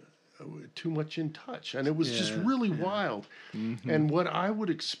too much in touch. And it was just really wild. Mm-hmm. And what I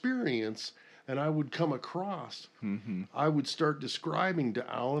would experience and I would come across, I would start describing to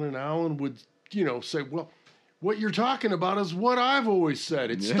Alan, and Alan would, say, well, what you're talking about is what I've always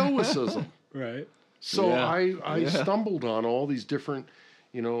said. It's stoicism. Right. So I stumbled on all these different,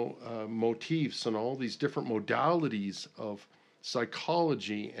 motifs and all these different modalities of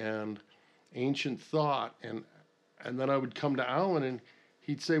psychology and ancient thought, and then I would come to Alan and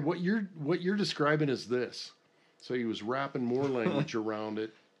he'd say, what you're describing is this. So he was wrapping more language around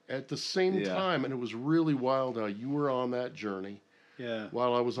it at the same time, and it was really wild how you were on that journey. Yeah.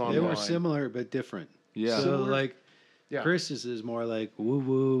 While I was on. They were similar but different. Yeah. So like, Chris's is more like woo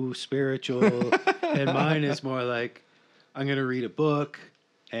woo spiritual, and mine is more like I'm gonna read a book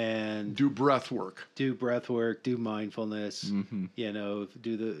and do breath work, do mindfulness.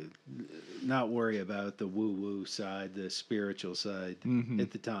 Not worry about the woo woo side, the spiritual side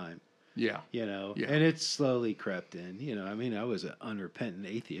at the time. Yeah. And it's slowly crept in. I was an unrepentant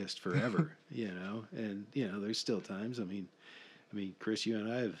atheist forever, and there's still times. I mean, Chris, you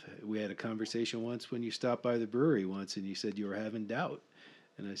and we had a conversation once when you stopped by the brewery once, and you said you were having doubt.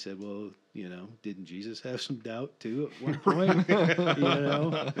 And I said, well, didn't Jesus have some doubt too at one point?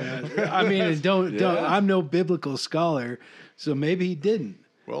 I'm no biblical scholar, so maybe he didn't.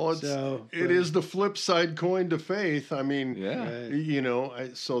 Well, it is the flip side coin to faith. I mean,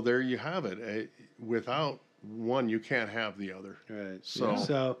 so there you have it. Without one, you can't have the other. Right.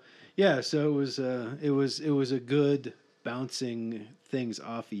 So it was a good bouncing things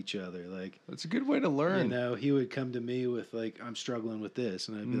off each other. Like, that's a good way to learn. He would come to me with like, I'm struggling with this,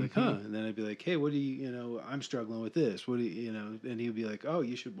 and I'd be like, huh, and then I'd be like, hey, what do you, I'm struggling with this. What do you, and he'd be like, oh,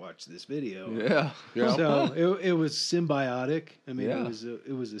 you should watch this video. Yeah. So it was symbiotic. I mean,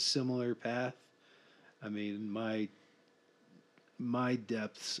 it was a similar path. I mean, my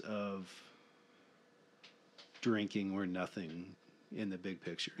depths of drinking were nothing in the big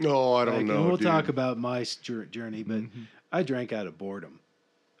picture. No, I don't know. And we'll talk about my journey, but I drank out of boredom.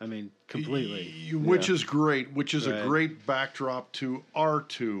 I mean, completely. Which is great. Which is a great backdrop to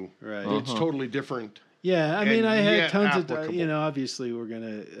R2. Right. It's totally different. Yeah, I mean, I had tons of, obviously we're going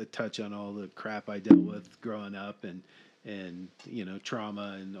to touch on all the crap I dealt with growing up and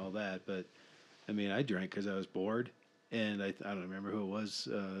trauma and all that. But, I mean, I drank because I was bored. And I don't remember who it was.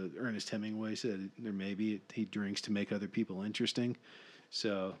 Ernest Hemingway said, or maybe he drinks to make other people interesting.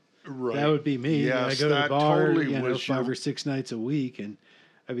 So that would be me. Yes, I go to the bar, totally 5 or 6 nights a week, and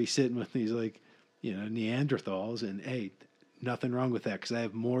I'd be sitting with these Neanderthals, and hey, nothing wrong with that because I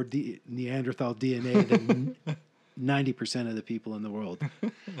have more Neanderthal DNA than 90% of the people in the world.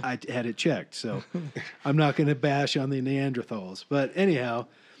 I had it checked, so I'm not going to bash on the Neanderthals. But anyhow,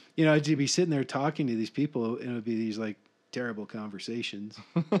 I'd be sitting there talking to these people, and it would be these like terrible conversations.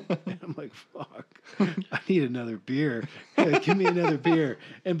 And I'm like, fuck, I need another beer. Give me another beer.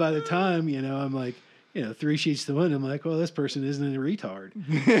 And by the time, I'm like, 3 sheets to one, I'm like, well, this person isn't a retard.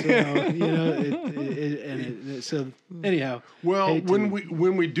 So, so anyhow. Well, when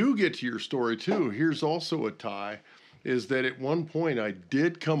we do get to your story too, here's also a tie, is that at one point I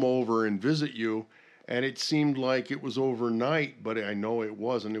did come over and visit you, and it seemed like it was overnight, but I know it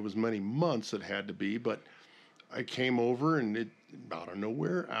wasn't. It was many months it had to be, but I came over and out of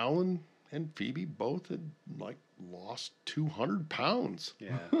nowhere, Alan and Phoebe both had lost 200 pounds.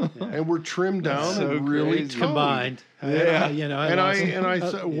 Yeah. And we're trimmed down so and really crazy. toned. Combined. Yeah. I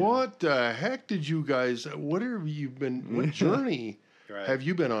said, what the heck did you guys, what journey have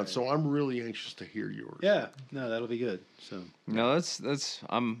you been on? So I'm really anxious to hear yours. Yeah. No, that'll be good. So. No,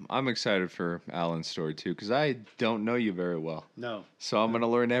 I'm excited for Alan's story too, because I don't know you very well. No. So I'm going to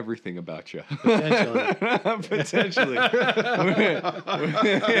learn everything about you. Potentially. Potentially.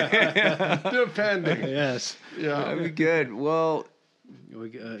 Depending. Yes. Yeah. That'd be good. Well, We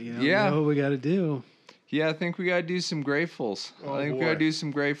Yeah. know what we got to do. yeah, I think we got to do some gratefuls. Oh, I think we boy. got to do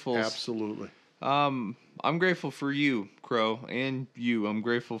some gratefuls. Absolutely. I'm grateful for you, Crow, and you. I'm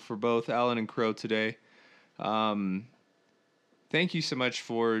grateful for both Alan and Crow today. Thank you so much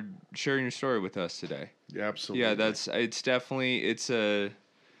for sharing your story with us today. Yeah, absolutely. Yeah, it's definitely it's a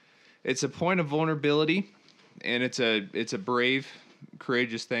point of vulnerability, and it's a brave,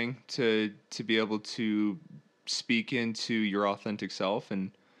 courageous thing to be able to speak into your authentic self,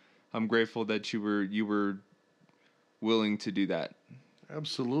 and I'm grateful that you were willing to do that.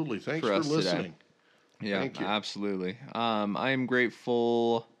 Absolutely. Thanks For for us today. listening. Yeah, Thank you. absolutely. I am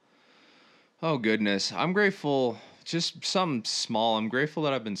grateful. Oh goodness, I'm grateful. Just something small. I'm grateful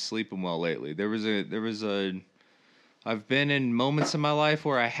that I've been sleeping well lately. I've been in moments in my life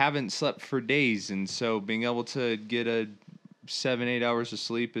where I haven't slept for days, and so being able to get 7-8 hours of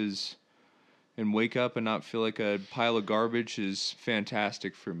sleep and wake up and not feel like a pile of garbage is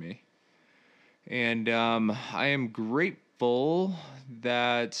fantastic for me. And I am grateful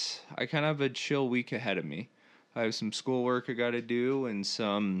that I kind of have a chill week ahead of me. I have some schoolwork I got to do, and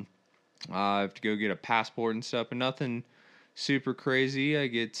I have to go get a passport and stuff, but nothing super crazy.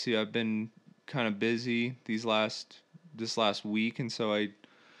 I've been kind of busy this last week, and so I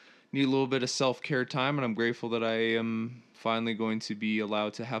need a little bit of self-care time, and I'm grateful that I am finally going to be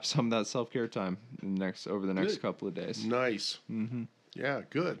allowed to have some of that self-care time over the next couple of days. Nice. Mm-hmm. Yeah,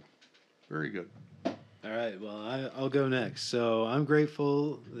 good. Very good. All right. Well, I'll go next. So I'm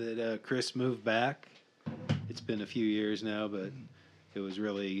grateful that Chris moved back. It's been a few years now, but it was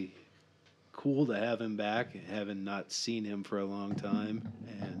really cool to have him back, having not seen him for a long time,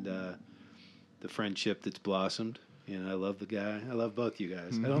 and the friendship that's blossomed. I love the guy. I love both you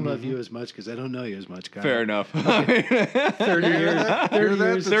guys. I don't love you as much because I don't know you as much, Kyle. Fair enough. 30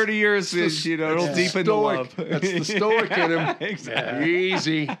 years. 30 years is, it'll deepen the love. That's the stoic in him. Exactly.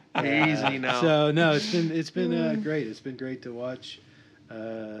 Easy now. So no, it's been great. It's been great to watch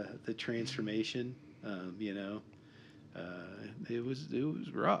the transformation. It was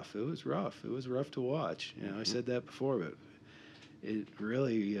rough. It was rough. It was rough to watch. I said that before, but it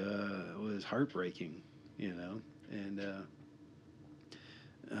really was heartbreaking. And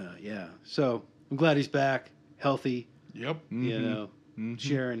yeah. So I'm glad he's back, healthy. Yep.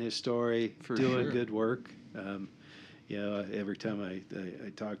 Sharing his story, For doing sure. good work. Every time I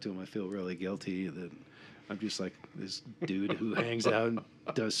talk to him, I feel really guilty that I'm just like this dude who hangs out and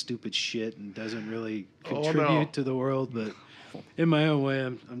does stupid shit and doesn't really contribute to the world. But in my own way,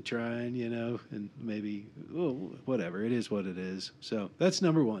 I'm trying, and maybe, whatever. It is what it is. So that's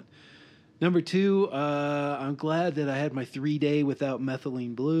number one. Number two, I'm glad that I had my 3-day without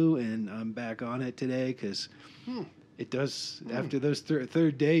methylene blue, and I'm back on it today because it does, after those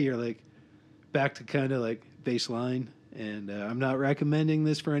third day, you're like back to kind of like baseline. And I'm not recommending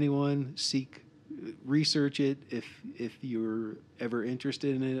this for anyone. Research it if you're ever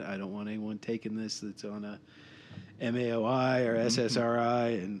interested in it. I don't want anyone taking this that's on a MAOI or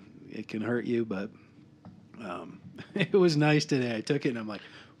SSRI, and it can hurt you. But it was nice today. I took it, and I'm like,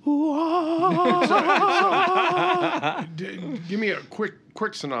 Give me a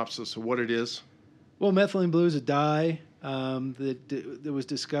quick synopsis of what it is. Well, methylene blue is a dye that was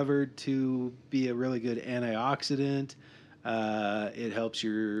discovered to be a really good antioxidant. It helps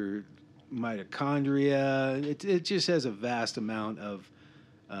your mitochondria. It just has a vast amount of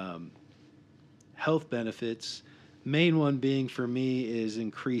health benefits. Main one being for me is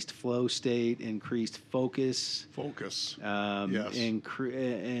increased flow state, increased focus. Yes.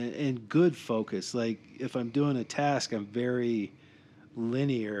 And good focus. Like if I'm doing a task, I'm very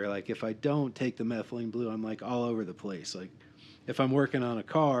linear. Like if I don't take the methylene blue, I'm like all over the place. Like if I'm working on a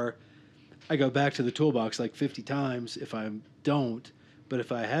car, I go back to the toolbox like 50 times if I don't. But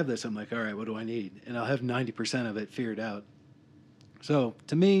if I have this, I'm like, all right, what do I need? And I'll have 90% of it figured out. So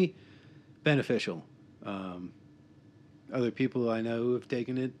to me, beneficial. Other people I know who have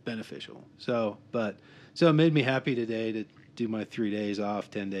taken it, beneficial. So it made me happy today to do my 3 days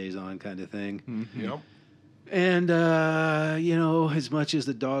off, 10 days on kind of thing. Mm-hmm. Yep. And, as much as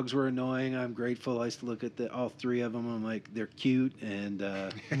the dogs were annoying, I'm grateful. I used to look at all three of them. I'm like, they're cute, and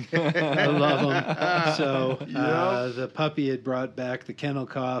I love them. So the puppy had brought back the kennel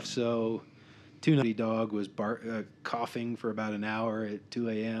cough, so Tuna dog was coughing for about an hour at 2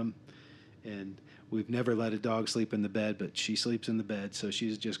 a.m., and we've never let a dog sleep in the bed, but she sleeps in the bed, so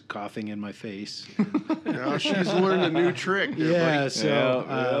she's just coughing in my face. Now she's learned a new trick. There, Yeah, buddy.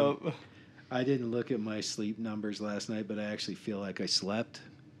 so I didn't look at my sleep numbers last night, but I actually feel like I slept.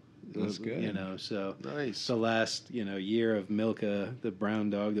 That's good. So Nice. the last, year of Milka, the brown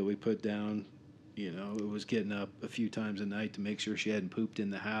dog that we put down, it was getting up a few times a night to make sure she hadn't pooped in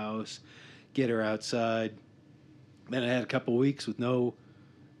the house, get her outside. Then I had a couple weeks with no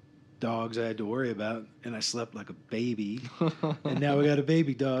dogs I had to worry about, and I slept like a baby. And now we got a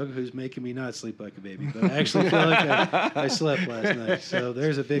baby dog who's making me not sleep like a baby, but I actually feel like I slept last night. So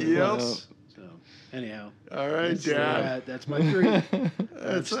there's a big plus. So anyhow, All right, Dad. that's my three. I'm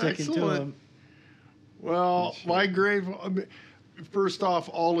That's sticking to excellent. them. Well, my grave. First off,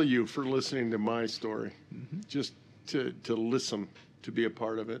 all of you for listening to my story, just to listen, to be a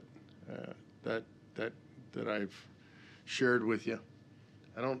part of it, that I've shared with you.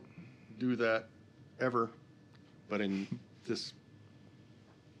 I don't do that ever, but in this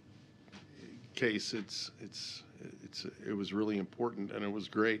case, it was really important, and it was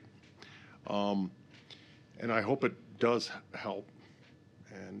great. And I hope it does help.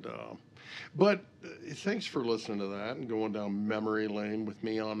 And but thanks for listening to that and going down memory lane with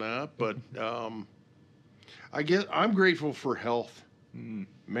me on that. But I'm grateful for health.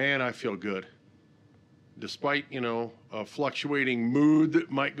 Man, I feel good. Despite, a fluctuating mood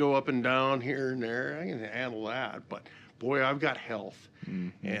that might go up and down here and there, I can handle that. But boy, I've got health,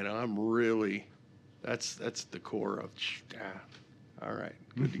 and I'm really, that's the core of. All right,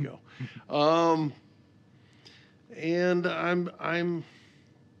 good to go. And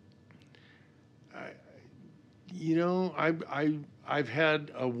I've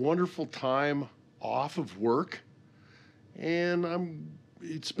had a wonderful time off of work, and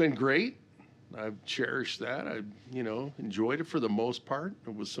it's been great. I've cherished that. I, enjoyed it for the most part.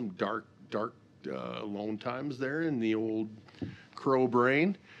 There was some dark lone times there in the old crow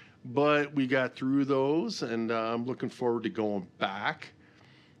brain, but we got through those, and I'm looking forward to going back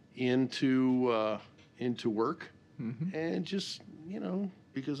into work, and just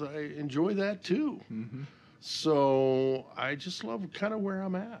because I enjoy that too. So I just love kind of where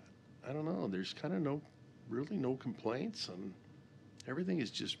I'm at. I don't know. There's kind of really no complaints, and everything is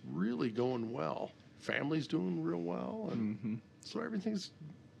just really going well. Family's doing real well, and so everything's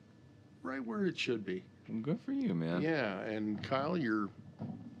right where it should be. Well, good for you, man. Yeah, and Kyle, your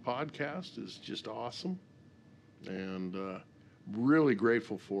podcast is just awesome, and really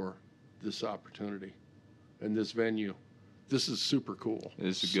grateful for this opportunity and this venue. This is super cool.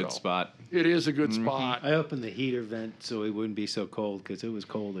 It's a good spot. It is a good spot. I opened the heater vent so it wouldn't be so cold because it was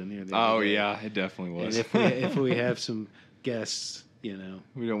cold in here. Oh, yeah, it definitely was. And if we have some guests,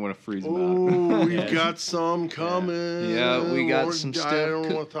 we don't want to freeze them out. Oh, we've got some coming. Yeah, we got some stuff. I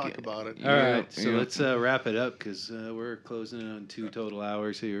don't want to talk about it. All right, so let's wrap it up because we're closing in on 2 total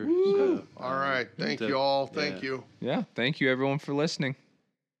hours here. So, all right, thank you all. Thank you. Yeah, thank you everyone for listening.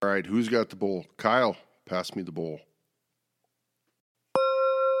 All right, who's got the bowl? Kyle, pass me the bowl.